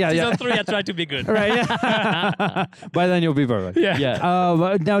 exactly. Yeah. Season 3, I try to be good. Right. Yeah. By then you'll be perfect.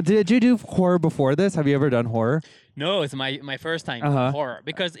 Yeah. Now, did you do horror before this? Have you ever done horror? No, it's my first time Uh-huh. horror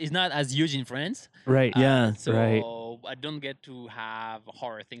because it's not as huge in France. Right. Yeah, So right. I don't get to have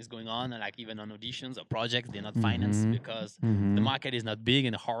horror things going on, and like even on auditions or projects, they're not financed because the market is not big,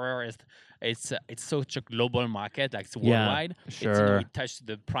 and horror is it's such a global market, like it's Yeah, worldwide. sure. It touches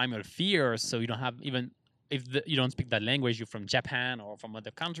the primal fear, so you don't have even. If you don't speak that language, you're from Japan or from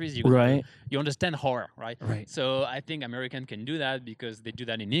other countries, Right. you understand horror, right? Right. So I think American can do that because they do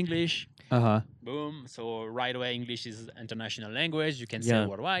that in English. Uh-huh. Boom. So right away, English is international language. You can say Yeah.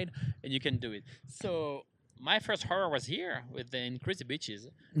 worldwide, and you can do it. So my first horror was here with the Crazy Bitches.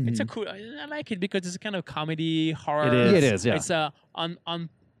 Mm-hmm. It's a cool. I like it because it's a kind of comedy horror. It is. It is, yeah. It's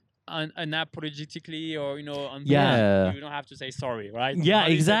unapologetically, or on Yeah. you don't have to say sorry, right? Yeah, How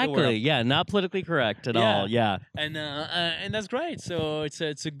do you say the word? exactly. Yeah, not politically correct at Yeah. all. Yeah. And that's great. So it's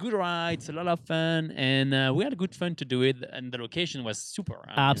a good ride. It's a lot of fun, and we had good fun to do it. And the location was super.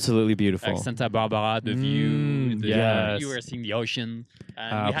 I mean, Absolutely beautiful. like Santa Barbara, the view, yes. you were seeing the ocean,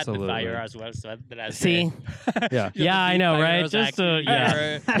 and we had the Absolutely. fire as well. So the last See? day, Yeah. you Yeah, know, the I big know, right? fires, Just,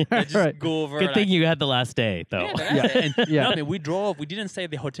 like, just Right. go over. Good thing you had the last day, though. Yeah, the last day. And, Yeah. no, I mean, we drove. We didn't stay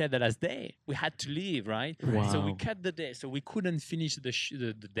at the hotel the last day. We had to leave, right? So we Wow. cut the day. So we couldn't finish the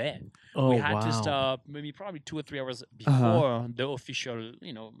day. Oh, we had to wow. stop maybe probably 2 or 3 hours before the official.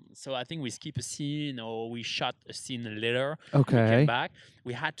 So I think we skip a scene or we shot a scene later. We Okay. came back.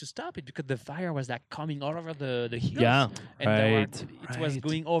 We had to stop it because the fire was like coming all over the hills. Yeah. And there Right, it was right.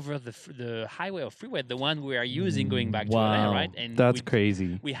 going over the highway or freeway, the one we are using going back to Wow. LA, right? And That's we,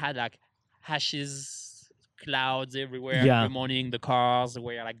 crazy. we had like ashes, clouds everywhere. Yeah. Every morning the cars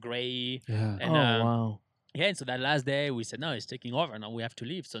were like gray. Yeah. And, Oh, wow. yeah, and so that last day we said, no, it's taking over. Now we have to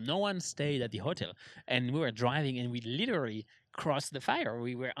leave. So no one stayed at the hotel. And we were driving and we literally crossed the fire.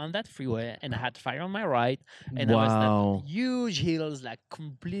 We were on that freeway and I had fire on my right. And I Wow. was that huge hills, like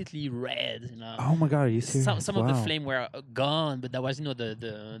completely red. Oh my God, are you serious? Some of the Wow. flame were gone, but that was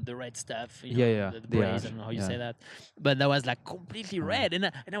the red stuff. Yeah. The The braze. ash, I don't know how you yeah. say that, but that was like completely red, and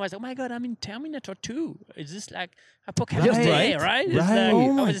I was like, oh my God, I'm in Terminator 2. It's just like Apocalypse Right. Day, right? It's Right. like, Oh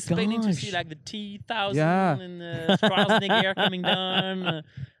I my was expecting to see gosh. like the T-1000 Yeah. and Schwarzenegger coming down.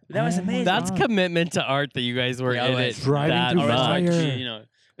 That was Oh my amazing. That's God. commitment to art that you guys were Yeah, in I it. was driving that through I was much. like, fire.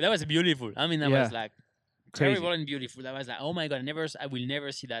 that was beautiful. I mean, that Yeah. was like Crazy. terrible and beautiful. That was like, oh my God, I will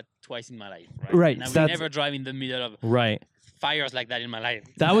never see that twice in my life. Right. Right, And I will that's- never drive in the middle of Right. fires like that in my life.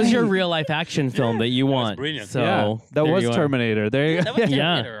 That was your real life action film that you was want. brilliant. So Yeah, that there was you are. Terminator. There you That go. was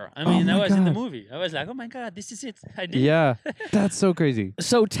Yeah. Terminator. I mean, Oh I my was in the God. movie. I was like, oh my God, this is it. I did. Yeah, that's so crazy.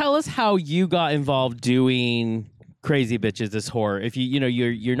 So tell us how you got involved doing Crazy Bitches, this horror. If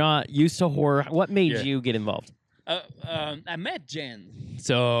you're not used to horror, what made Yeah. you get involved? I met Jen,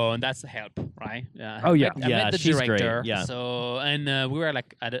 so that's a help, right? Oh, yeah. I Yeah, met the she's great, director. yeah. So we were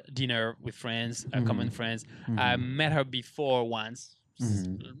like at a dinner with friends, common friends. I met her before once.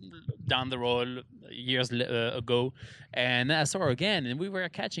 Down the road years ago, and I saw her again, and we were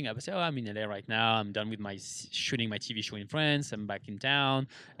catching up. I said, "Oh, I'm in LA right now. I'm done with my shooting my TV show in France. I'm back in town."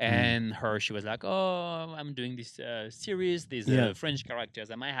 And she was like, "Oh, I'm doing this series. These Yeah. French characters.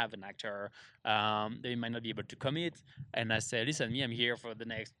 I might have an actor. They might not be able to commit." And I said, "Listen, I'm here for the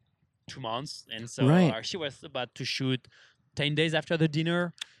next 2 months." And so Right. she was about to shoot 10 days after the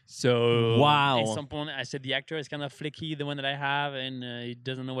dinner. So Wow. at some point I said the actor is kind of flaky, the one that I have, and he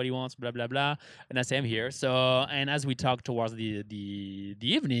doesn't know what he wants, blah blah blah. And I say I'm here. So and as we talked towards the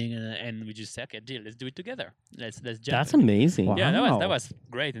evening, and we just said, okay, deal, let's do it together. Let's jump. That's amazing. Wow. Yeah, that was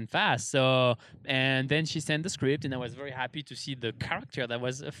great and fast. So and then she sent the script, and I was very happy to see the character. That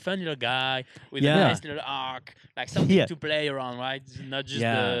was a fun little guy with Yeah. a nice little arc, like something Yeah. to play around, right? Not just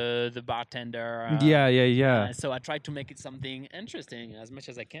Yeah. the bartender. Yeah. So I tried to make it something interesting as much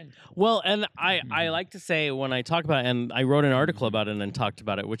as I can. Well, and I like to say when I talk about it, and I wrote an article about it and talked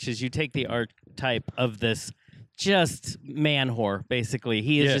about it, which is you take the archetype of this just man whore, basically.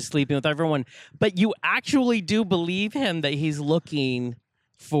 He is Yes. just sleeping with everyone. But you actually do believe him that he's looking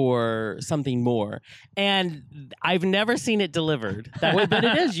for something more. And I've never seen it delivered that way, but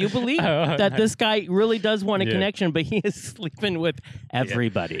it is. You believe that this guy really does want a Yeah. connection, but he is sleeping with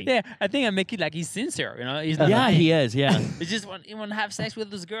everybody. Yeah, I think I make it like he's sincere, you know. He's Yeah, not, he is. Yeah. He just he want to have sex with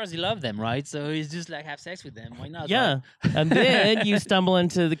those girls. He love them, right? So he's just like have sex with them. Why not? Yeah. right? And then you stumble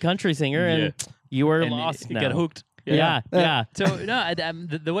into the country singer and you are And lost he now. get hooked. Yeah. So no,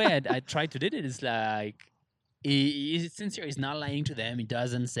 the way I try to did it is like he's sincere. He's not lying to them. He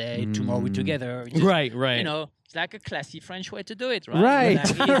doesn't say tomorrow we're together. He just, Right, right. You know, it's like a classy French way to do it, right? Right, Like,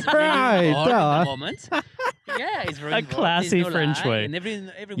 he's really right, involved in duh. the moment. Yeah, it's very A involved. classy There's no French lie, way. and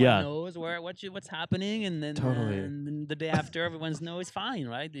everyone Yeah. knows what's happening, and then Totally. and then the day after, everyone's know it's fine,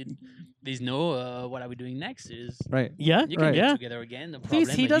 right? There's no what are we doing next? Is Right. Yeah. you can Right. get Yeah. together again. No Please,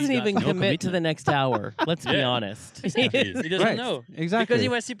 problem, he but doesn't he's got even no commit to the commitment. next hour. Let's be Yeah. honest. He doesn't Right. know. Exactly. Because he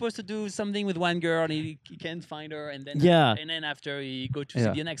was supposed to do something with one girl and he can't find her, and then Yeah. and then after he go to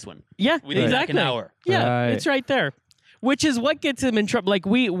Yeah. see the next one Yeah, within exactly. like an hour. Yeah, Right. it's right there. Which is what gets him in trouble. Like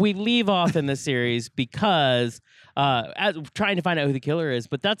we leave off in the series because trying to find out who the killer is,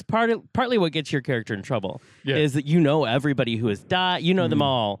 but that's partly what gets your character in trouble. Yeah. Is that you know everybody who has died, you know them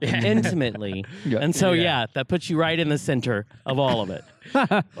all intimately, Yeah. and so Yeah. that puts you right in the center of all of it.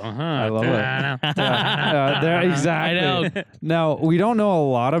 I love it. There, exactly. I know. Now, we don't know a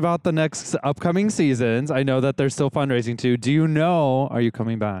lot about the next upcoming seasons. I know that they're still fundraising too. Do you know, are you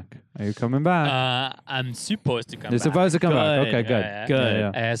coming back? Are you coming back? I'm supposed to come You're back. supposed to come back. Good. Okay, good. Yeah, Good.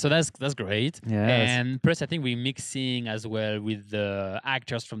 Yeah, yeah. So that's great. Yes. And plus, I think we're mixing as well with the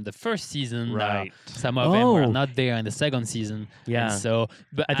actors from the first season. Right. Some of them were Oh. not there in the second season. Yeah. And so,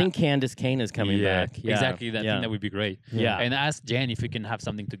 but I think Candace Kane is coming back. Yeah, exactly. I yeah. think that would be great. Yeah. And ask Jen if we can have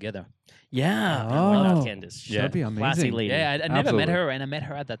something together. Yeah. Oh. Why not Candace? Yeah. That'd be Classy amazing. lady. Yeah, I never Absolutely. met her, and I met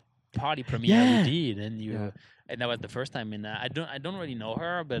her at that party premiere Yeah. we did, and Yeah. and that was the first time. And I don't really know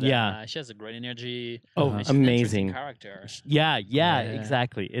her, but Yeah. she has a great energy. Oh, and she's an interesting amazing. character. Yeah, Yeah.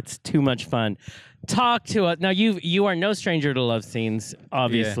 exactly. It's too much fun. Talk to us now. You are no stranger to love scenes,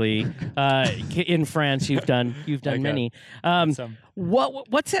 obviously. In France, you've done Okay. many. Some.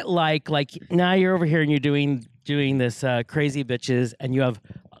 What's it like? Like now you're over here and you're doing this Crazy Bitches, and you have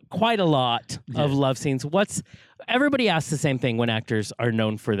quite a lot of love scenes. Everybody asks the same thing when actors are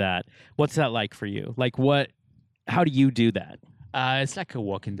known for that. What's that like for you? Like what? How do you do that? It's like a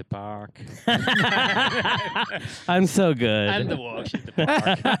walk in the park. I'm so good. I'm the walk in the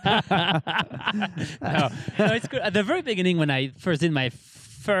park. no, it's good. At the very beginning, when I first did my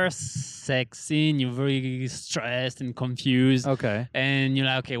first sex scene, you're very stressed and confused. Okay. And you're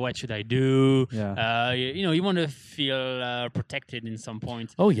like, okay, what should I do? Yeah. You want to feel protected in some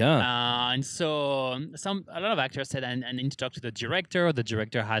point. Oh yeah. And so a lot of actors said, I need to talk to the director. The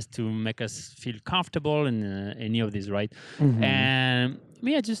director has to make us feel comfortable in any of these, right? Mm-hmm. And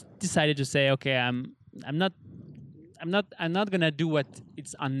me, I just decided to say, okay, I'm not gonna do what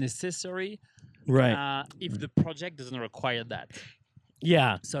it's unnecessary. Right. If the project doesn't require that.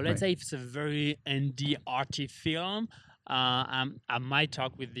 Yeah. So let's say if it's a very indie arty film, I might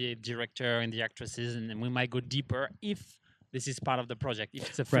talk with the director and the actresses, and then we might go deeper if this is part of the project. If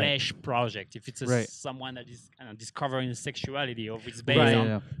it's a flash project, if it's Right. someone that is kind of discovering sexuality, or if it's based Right.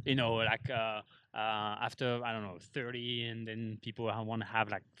 on, like after, I don't know, 30, and then people want to have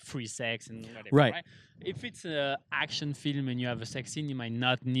like free sex and whatever. Right. If it's an action film and you have a sex scene, you might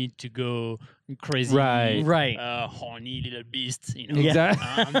not need to go crazy, Right. Right. horny little beast,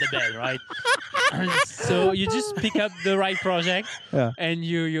 Exactly. on the bed, right? So you just pick up the right project Yeah. and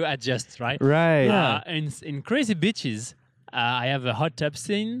you adjust, right? Right. And in Crazy Bitches, I have a hot tub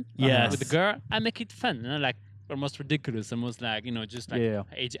scene Yes. with the girl. I make it fun, like almost ridiculous, almost like just like Yeah.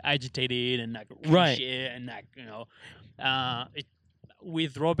 agitated and like Right. cliche and like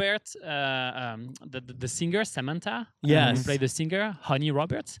with Robert, the singer Samantha, Yes. who played the singer Honey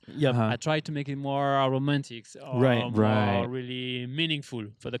Roberts. Yep. Uh-huh. I tried to make it more romantic, or Right. more Right. really meaningful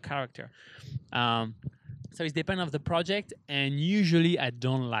for the character. So it depends on the project, and usually I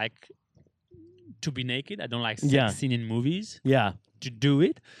don't like to be naked. I don't like sex Yeah. scene in movies Yeah. to do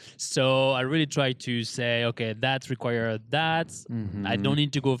it. So I really try to say, okay, that requires that. I don't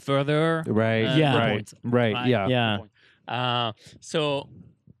need to go further. Right. Yeah. good Right. point. Right. Yeah. Yeah. Good point. So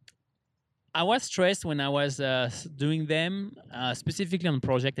I was stressed when I was doing them, specifically on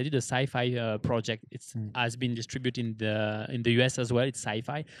project. I did a sci-fi project. It's has been distributed in the US as well. It's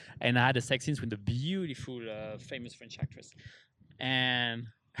sci-fi, and I had a sex scenes with a beautiful, famous French actress, and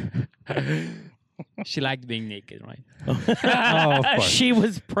she liked being naked, right? Oh, of course. She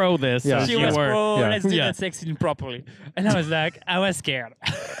was pro this. Yeah. So She you was weren't. pro. Yeah. Let's do Yeah. that sex scene properly, and I was like, I was scared.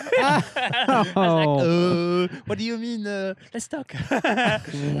 Oh. What do you mean? Let's talk.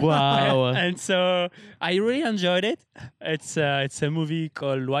 Wow. And so I really enjoyed it. It's a movie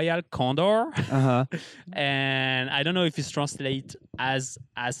called Loyal Condor, Uh-huh. and I don't know if it's translated as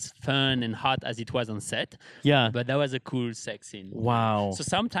fun and hot as it was on set, Yeah. but that was a cool sex scene. Wow. So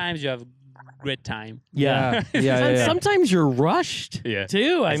sometimes you have great time. Yeah. Yeah. And Yeah. sometimes you're rushed Yeah.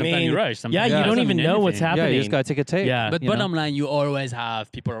 too. I Sometimes mean, you rush, sometimes yeah, it you don't doesn't even mean know what's anything. happening. Yeah, you just gotta take a take. Yeah. But you know? bottom line, you always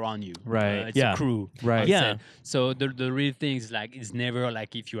have people around you. Right. It's Yeah. a crew. Right. I would Yeah. say. So the real thing is like it's never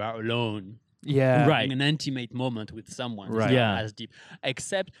like if you are alone. Yeah. Right. Having an intimate moment with someone. It's Right. not Yeah. as deep.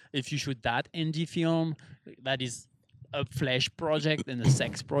 Except if you shoot that indie film, that is a flesh project and a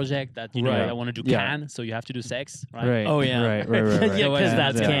sex project that you know Right. I want to do Yeah. can, so you have to do sex, right? Right. Oh, yeah. Right. Right. Right. right. Yeah, 'cause Yeah.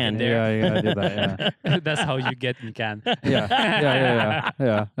 that's Yeah. can. Yeah. You gotta do that. Yeah. That's how you get in can. Yeah. Yeah.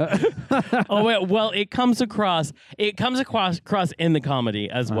 Yeah. Yeah. Oh well, it comes across in the comedy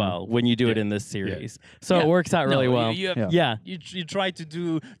as well when you do it in this series. So Yeah. it works out really No, well. You, Yeah. you try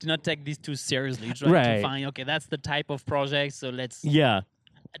to not take this too seriously. You try Right. to find okay, that's the type of project, so let's Yeah.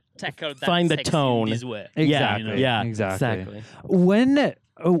 tackle that. Find the sex in tone. this way. Exactly. Yeah. Exactly. When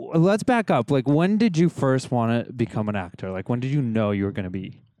let's back up. Like, when did you first want to become an actor? Like, when did you know you were going to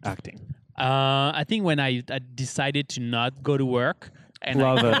be acting? I think when I decided to not go to work and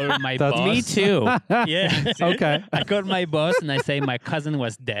Love I it. called my That's- boss. Me too. Yeah. Okay. I called my boss and I say my cousin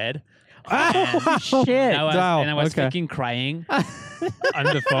was dead. Shit. Wow, And I was okay. freaking crying on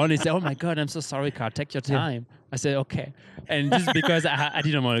the phone. He said, "Oh my God, I'm so sorry, Carl. Take your time." I said, "Okay." And just because I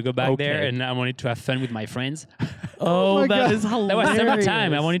didn't want to go back there Okay. and I wanted to have fun with my friends. Oh, my that God. is hilarious. That was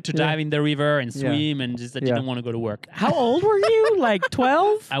summertime. I wanted to dive in the river and Yeah. swim and just I Yeah. didn't want to go to work. How old were you? Like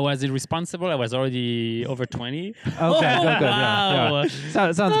 12? I was irresponsible. I was already over 20. Okay. Oh, good, good, wow. yeah.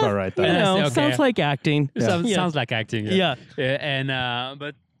 Sounds about right, though. You Yeah. know, I say, okay. sounds like acting. Sounds, Yeah. sounds like acting. Yeah. And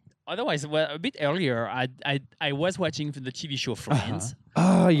but otherwise, well, a bit earlier, I was watching the TV show Friends,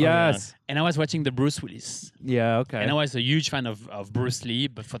 Oh, yes. and I was watching the Bruce Willis, Yeah. Okay. and I was a huge fan of Bruce Lee,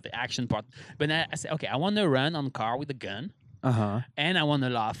 but for the action part. But I said, okay, I want to run on car with a gun, Uh-huh. and I want to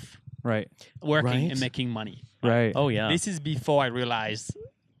laugh, Right. working Right. and making money. Right. Oh, yeah. This is before I realized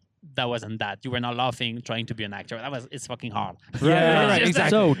that wasn't that. You were not laughing, trying to be an actor. It's fucking hard. Right, right, right. It's Exactly.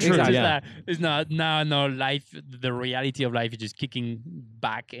 So true. It's just Yeah. that it's not no life. The reality of life is just kicking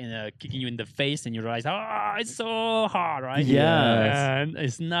back and kicking you in the face, and you realize, oh, it's so hard, right? Yes. And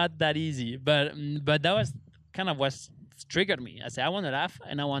it's not that easy. But that was kind of what triggered me. I said, I want to laugh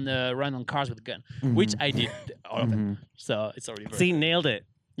and I want to run on cars with a gun, which I did all of it. So it's already very See, nailed it.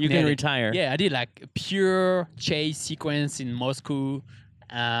 You can Nailed it. retire. Yeah, I did like a pure chase sequence in Moscow.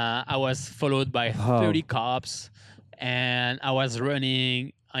 I was followed by 30 cops, and I was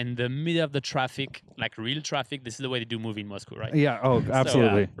running in the middle of the traffic, like real traffic. This is the way they do movie in Moscow, right? Yeah. Oh,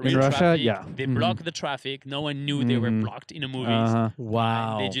 absolutely. So, In real Russia, traffic, yeah. They block the traffic. No one knew they were blocked in a movie. Uh-huh.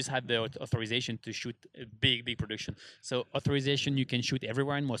 Wow. They just had the authorization to shoot a big production. So authorization, you can shoot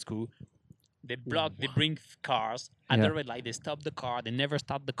everywhere in Moscow. They block, they bring cars at Yeah. the red light, they stop the car, they never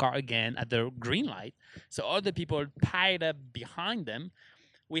stop the car again at the green light. So all the people piled up behind them.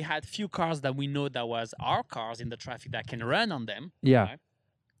 We had few cars that we know that was our cars in the traffic that can run on them. Yeah. right?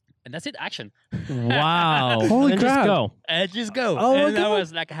 And that's it, action. Wow. Holy And crap. Just go. And just go. Oh my and I God.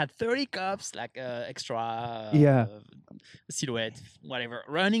 was like, I had 30 cops, like extra Yeah. silhouette, whatever,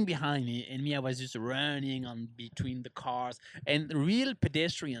 running behind me. And me, I was just running on between the cars and real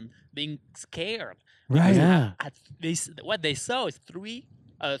pedestrian being scared. Right. Yeah. What they saw is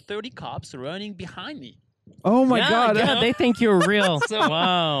 30 cops running behind me. Oh my yeah, God. Yeah, they think you're real. So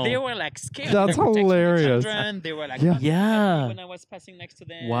wow. They were like scared. That's They were protecting the hilarious. children. They were like, Yeah. "Not Yeah. when I was passing next to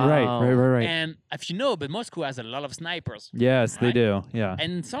them. Wow. Right. And if you know, but Moscow has a lot of snipers. Yes, they Right? do. Yeah.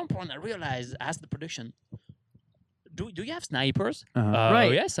 And at some point, I realized, I asked the production, do you have snipers? Uh-huh.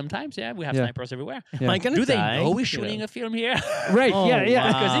 Right. Yeah, sometimes, yeah, we have Yeah. snipers everywhere. Yeah. Am I gonna Do they die? know we're You shooting a film here? Right. Oh, yeah. Yeah.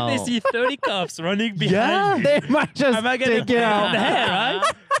 Because if they Wow. see 30 cops running Yeah. behind me, They might just am I gonna take it out. the head,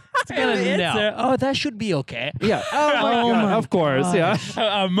 right? No. That should be okay. Yeah. Oh my God. Of course.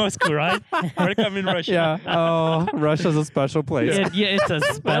 Yeah. Moscow, right? Welcome in Russia. Yeah. Oh, Russia's a special place. It's a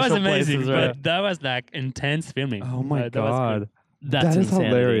special That was amazing, places, right? but that was like intense filming. Oh my That was God. good. That's That is insanity.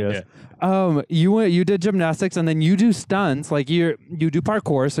 hilarious. You did gymnastics and then you do stunts. Like you do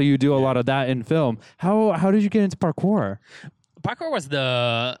parkour, so you do a lot of that in film. How did you get into parkour? Parkour was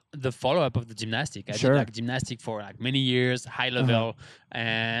the follow up of the gymnastic. I Sure. did like gymnastic for like many years, high level,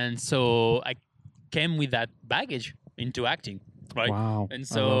 and so I came with that baggage into acting. Right. Wow. And I love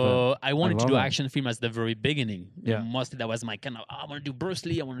so I wanted to love do it. action film at the very beginning. Yeah. Mostly that was my kind of, I want to do Bruce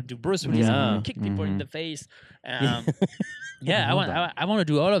Lee. I want to do Bruce Lee. Yeah. I want to kick people in the face. Yeah, I want to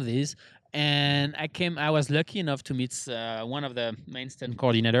do all of this. And I was lucky enough to meet one of the main stunt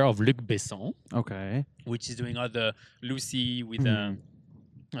coordinator of Luc Besson, Okay. which is doing all the Lucy with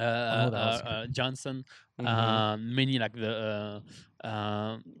Johnson, many like the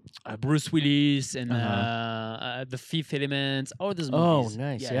Bruce Willis and the Fifth Element, all those Oh, movies.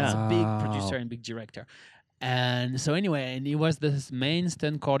 nice, He's yeah. a big Wow. producer and big director. And so anyway, and he was the main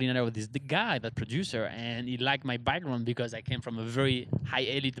stunt coordinator of the guy, that producer, and he liked my background because I came from a very high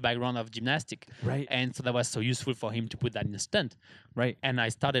elite background of gymnastic. Right. And so that was so useful for him to put that in a stunt. Right. And I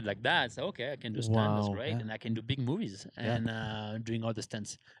started like that. So okay, I can do stunt. That's Wow. great, Yeah. and I can do big movies and doing all the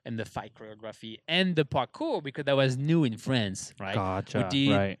stunts and the fight choreography and the parkour because that was new in France, right? Gotcha.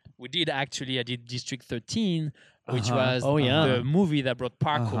 I did District 13, which was Oh, yeah. the movie that brought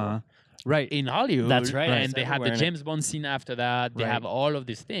parkour Right. in Hollywood. That's right. And It's they had the everywhere, James Bond scene after that. They Right. have all of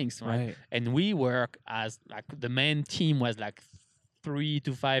these things, right? Right. And we work as like the main team was like 3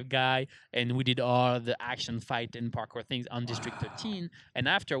 to 5 guy, and we did all the action, fight, and parkour things on District 13. And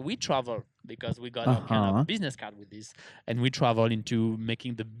after we traveled because we got a kind of business card with this, and we traveled into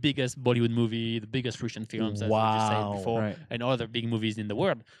making the biggest Bollywood movie, the biggest Russian films, as we just said Wow. before, Right. and other big movies in the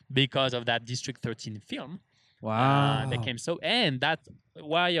world because of that District 13 film. Wow. They came and that's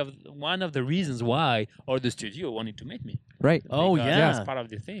one of the reasons why all the studio wanted to meet me. Right. Oh, Because yeah. that's part of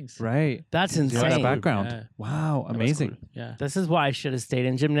the things. Right. That's You have that insane. background. Yeah. Wow. That was Amazing. cool. Yeah. This is why I should have stayed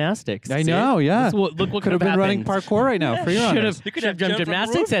in gymnastics. I know. Yeah. Look what Could have been running parkour right now. Free Should runners. have You could done have jumped from the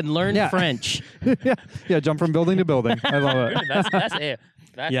gymnastics roof. and learned Yeah. French. yeah. Jump from building to building. I love it. Good.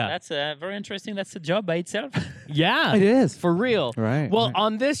 That's very interesting. That's a job by itself. Yeah, It is. for real. Right, Well, right.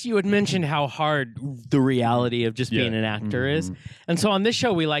 on this, you had mentioned how hard the reality of just being an actor is, and so on this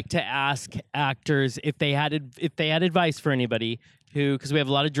show, we like to ask actors if they had advice for anybody who, because we have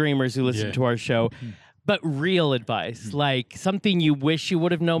a lot of dreamers who listen to our show. But real advice, like something you wish you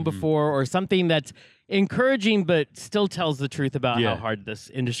would have known before, or something that's encouraging but still tells the truth about how hard this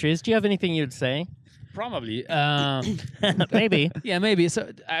industry is. Do you have anything you'd say? Probably. Maybe. Yeah, maybe. So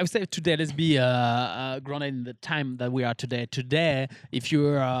I would say today, let's be grounded in the time that we are today. Today, if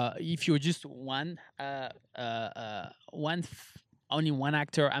you're just only one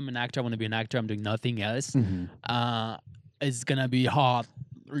actor, I'm an actor. I want to be an actor. I'm doing nothing else. It's gonna be hard.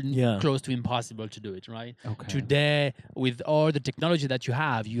 Yeah. Close to impossible to do it, right? Okay. Today, with all the technology that you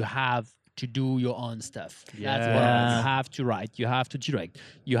have to do your own stuff. That's what Yeah. you have to write, you have to direct,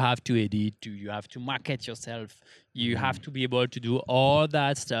 you have to edit, you have to market yourself, you have to be able to do all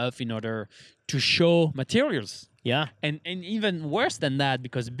that stuff in order to show materials. Yeah. And even worse than that,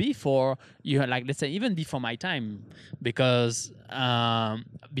 because before you had, like, let's say even before my time, because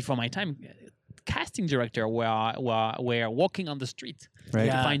before my time, casting director were walking on the street Right. to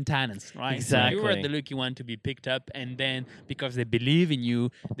Yeah. find talents, right? Exactly. So you were the lucky one to be picked up, and then because they believe in you,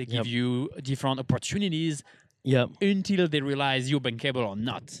 they give you different opportunities Yep. until they realize you're bankable or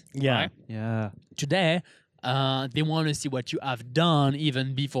not. Yeah. right? Yeah. Today, they want to see what you have done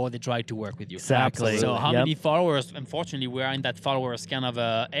even before they try to work with you. Exactly. So how Yep. many followers? Unfortunately, we are in that followers kind of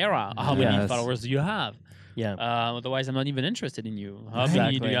era. How many Yes. followers do you have? Yeah. Otherwise, I'm not even interested in you. How many do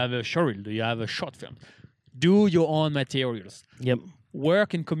Exactly. you have a short reel? Do you have a short film? Do your own materials. Yep.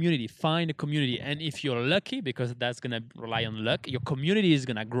 Work in community. Find a community. And if you're lucky, because that's going to rely on luck, your community is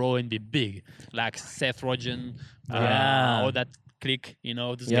going to grow and be big. Like Seth Rogen, Yeah. or that clique,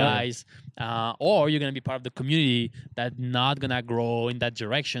 those Yeah. guys. Or you're going to be part of the community that's not going to grow in that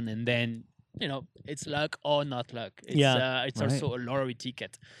direction. And then, it's luck or not luck. It's, it's Right. also a lottery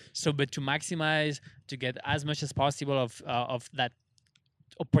ticket. So, but to maximize, to get as much as possible of that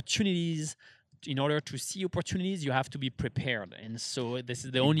opportunities, in order to see opportunities, you have to be prepared. And so this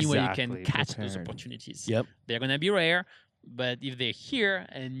is the only way you can Exactly, catch those prepared. opportunities. Yep. They're going to be rare, but if they're here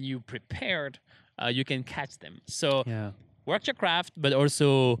and you prepared, you can catch them. So Yeah. work your craft, but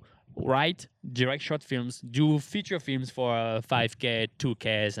also write, direct short films, do feature films for 5K,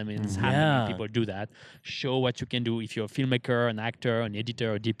 2Ks. I mean, it's Yeah. happening. People do that. Show what you can do. If you're a filmmaker, an actor, an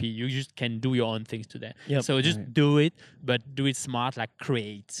editor, or DP, you just can do your own things today. Yep. So just do it, but do it smart, like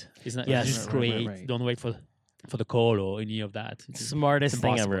create. It's not Yes. just Right, right, create. right. Don't wait for the call or any of that. It's Smartest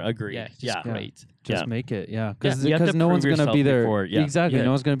thing impossible. ever. Agreed. Yeah, just Yeah. great. Just Yeah. make it, yeah. Yeah, you have Because to no prove one's gonna yourself be there. before, yeah. Exactly. Yeah. No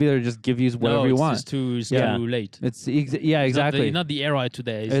one's gonna be there to just give you whatever no, you it's want. just too, it's Yeah. too late. It's yeah, exactly. Not the era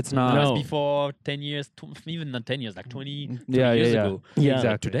today. It's not. It was No. before 10 years, even not 10 years, like 20, 20 Yeah, years yeah, ago. Yeah.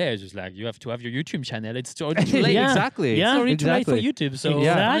 Exactly. Today, it's just like you have to have your YouTube channel. It's already too late. Yeah. Exactly. Yeah. It's already exactly. too late for YouTube. So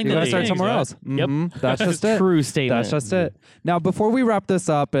Yeah, find you the gotta start things, somewhere right? else. Yep. Mhm. That's just it. True statement. That's just it. Now, before we wrap this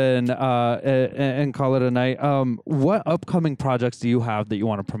up and call it a night, what upcoming projects do you have that you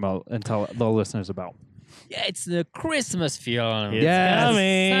want to promote and tell the listeners about? Yeah, it's the Christmas film. It's Yes.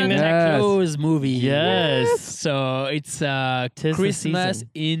 coming. Santa Yes. Claus movie. Yes. So it's Tis the Christmas season.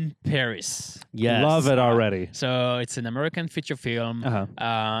 in Paris. Yes. Love it already. So it's an American feature film.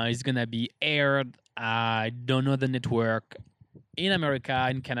 Uh-huh. It's gonna be aired. I don't know the network in America,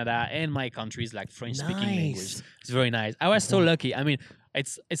 in Canada, and my countries like French-speaking language. Nice. It's very nice. I was so lucky. I mean,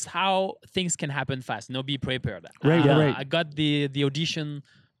 it's how things can happen fast. No, be prepared. Right, right. I got the audition.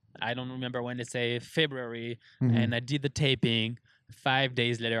 I don't remember when they say February, Mhm. and I did the taping. 5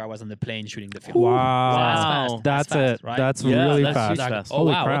 days later, I was on the plane shooting the film. Wow. Wow. That's fast, it. right? That's Yeah, really that's fast. huge fast. Oh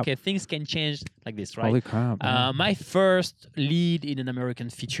Holy wow! crap. Okay, things can change like this, right? Holy crap. man. My first lead in an American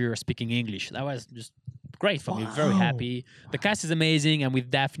feature speaking English. That was just great for me. Very Wow. happy. The cast is amazing. I'm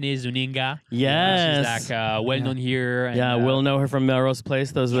with Daphne Zuniga. Yes. She's like well known here. And, Yeah, we'll know her from Melrose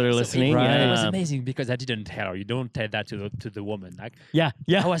Place. Those that are listening. Right. It was Yeah. amazing because I didn't tell her. You don't tell that to the woman. Like Yeah. I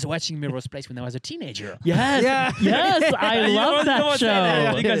Yeah. was watching Melrose Place when I was a teenager. Yes. Yeah. Yes. I You love don't that say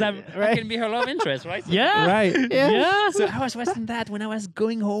that show. because I can be her love interest, right? Yeah. Right. Yeah. So I was watching that when I was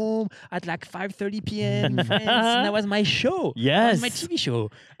going home at like 5:30 p.m. in France, and that was my show. That was my Yes. TV show.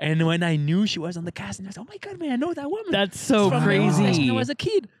 And when I knew she was on the cast, and I was, oh my god, man, I know that woman. That's so From Melrose Place crazy. when I was a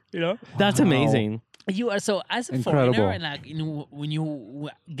kid. You know, That's Wow. amazing. you are so as a Incredible. foreigner, and like when you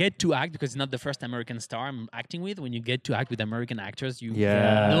get to act, because it's not the first American star I'm acting with. When you get to act with American actors, you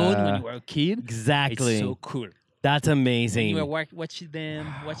Yeah. known when you were a kid. Exactly. It's so cool. That's When amazing. you were watching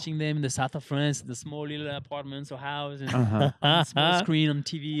them in the south of France, the small little apartments or house, and Uh-huh. on the small screen on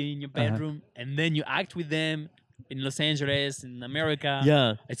TV in your bedroom, and then you act with them in Los Angeles, in America.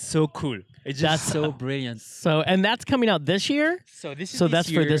 Yeah. It's so cool. It's just That's- so brilliant. So, and that's coming out this year? So this is So this that's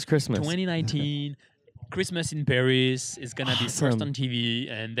for year, this Christmas. 2019. Christmas in Paris is gonna be first Awesome. on TV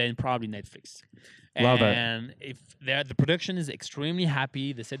and then probably Netflix. Love it. And if the production is extremely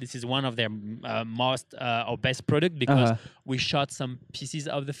happy, they said this is one of their most or best product because Uh-huh. we shot some pieces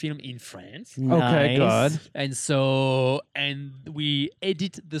of the film in France. Okay, Nice. good. And we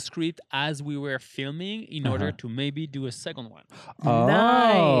edit the script as we were filming in order Uh-huh. to maybe do a second one. Oh.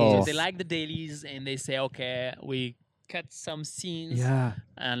 Nice. So they like the dailies and they say, okay, we cut some scenes Yeah.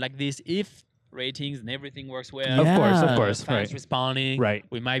 like this. If ratings and everything works well, Of course, of Yeah. course. fans Right. responding, Right.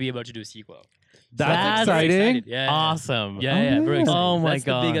 we might be able to do a sequel. That's Very exciting. excited. Yeah. Awesome. Yeah, Oh, yeah, very yeah. excited. Oh my That's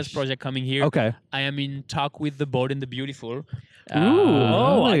the biggest gosh. project coming here. Okay. I am in talk with The Bold and the Beautiful.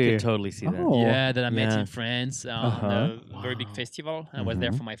 Oh, I Really? could totally see that. Oh. Yeah, that I met Yeah. in France Uh-huh. on a very big festival. I was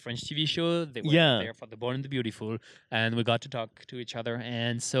there for my French TV show. They were Yeah. there for The Bold and the Beautiful, and we got to talk to each other.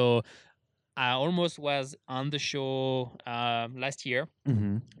 And so I almost was on the show last year,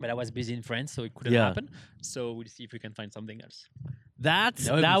 Mm-hmm. but I was busy in France, so it couldn't Yeah. happen. So we'll see if we can find something else. That's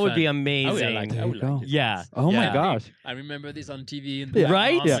That would be that would fun. be I would amazing. like it. I There would you go. like it. Yeah. Oh my Yeah. gosh. I remember this on TV in Yeah.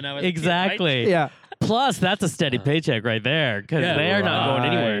 Right? when I was a kid, right? Exactly. Yeah. Plus, that's a steady paycheck right there because Yeah, they're not going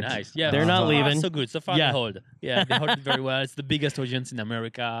right. anywhere. Nice. Yeah, They're so not far, leaving. So good. So far, Yeah. they hold. Yeah, they hold it very well. It's the biggest audience in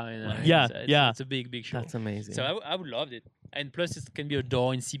America. And, Yeah, yeah. It's a big show. That's amazing. So I would love it. And plus, it can be a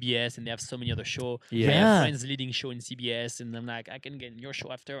door in CBS, and they have so many other shows. Yeah. I Yeah. have friends leading show in CBS, and I'm like, I can get in your show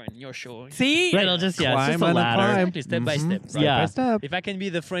after and your show. See, Right. it'll just it's Climb just a and a ladder. climb. Exactly, step by Mhm. step. Step Yeah. by step. If I can be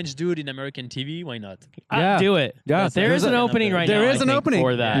the French dude in American TV, why not? Yeah. Do it. Yeah. There There's is an a- opening right There now. is I an think, opening.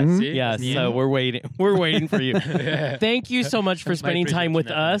 for that. Mhm. See? Yeah, See? so we're waiting. We're waiting for you. Thank you so much for My spending time with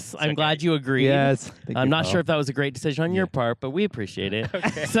appreciation. us. It's I'm okay. glad you agreed. Yes. Thank I'm you, not Paul. sure if that was a great decision on your part, but we appreciate it.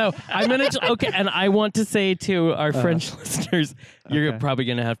 So I'm gonna okay, and I want to say to our French listeners, you're okay. probably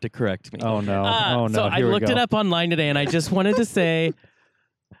gonna have to correct me. Oh no. Oh no. So I Here we looked go. it up online today, and I just wanted to say,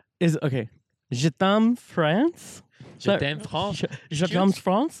 Je t'aime France. Je t'aime France. Je t'aime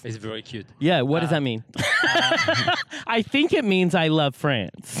France. It's very cute. Yeah. What does that mean? I think it means I love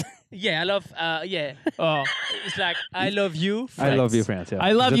France. Yeah, I love. Yeah. Oh, it's like I love you. I love you, friends. France. Yeah.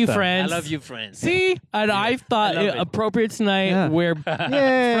 I love Just you, that. I friends. love you, friends. See, and I thought I love it. appropriate tonight Yeah. where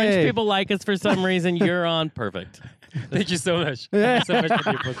Yay. French people like us for some reason. You're on perfect. Thank you so much. Thank you so much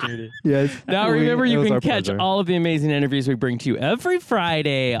for the opportunity. Yes. Now remember, It you was can our catch pleasure. all of the amazing interviews we bring to you every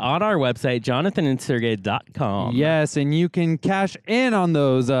Friday on our website, jonathanandsergey.com. Yes, and you can cash in on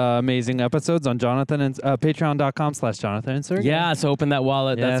those amazing episodes on patreon.com/Jonathan and Sergey. Yeah, so open that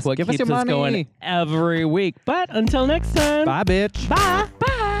wallet. Yes, That's what give us keeps your us going money. every week. But until next time. Bye, bitch. Bye.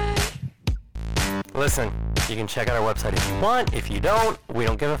 Listen, you can check out our website if you want. If you don't, we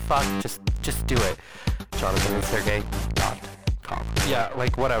don't give a fuck. Just do it. JonathanandSergey.com. Yeah,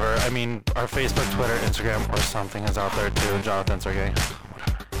 like whatever. I mean, our Facebook, Twitter, Instagram, or something is out there too. Jonathan Sergey.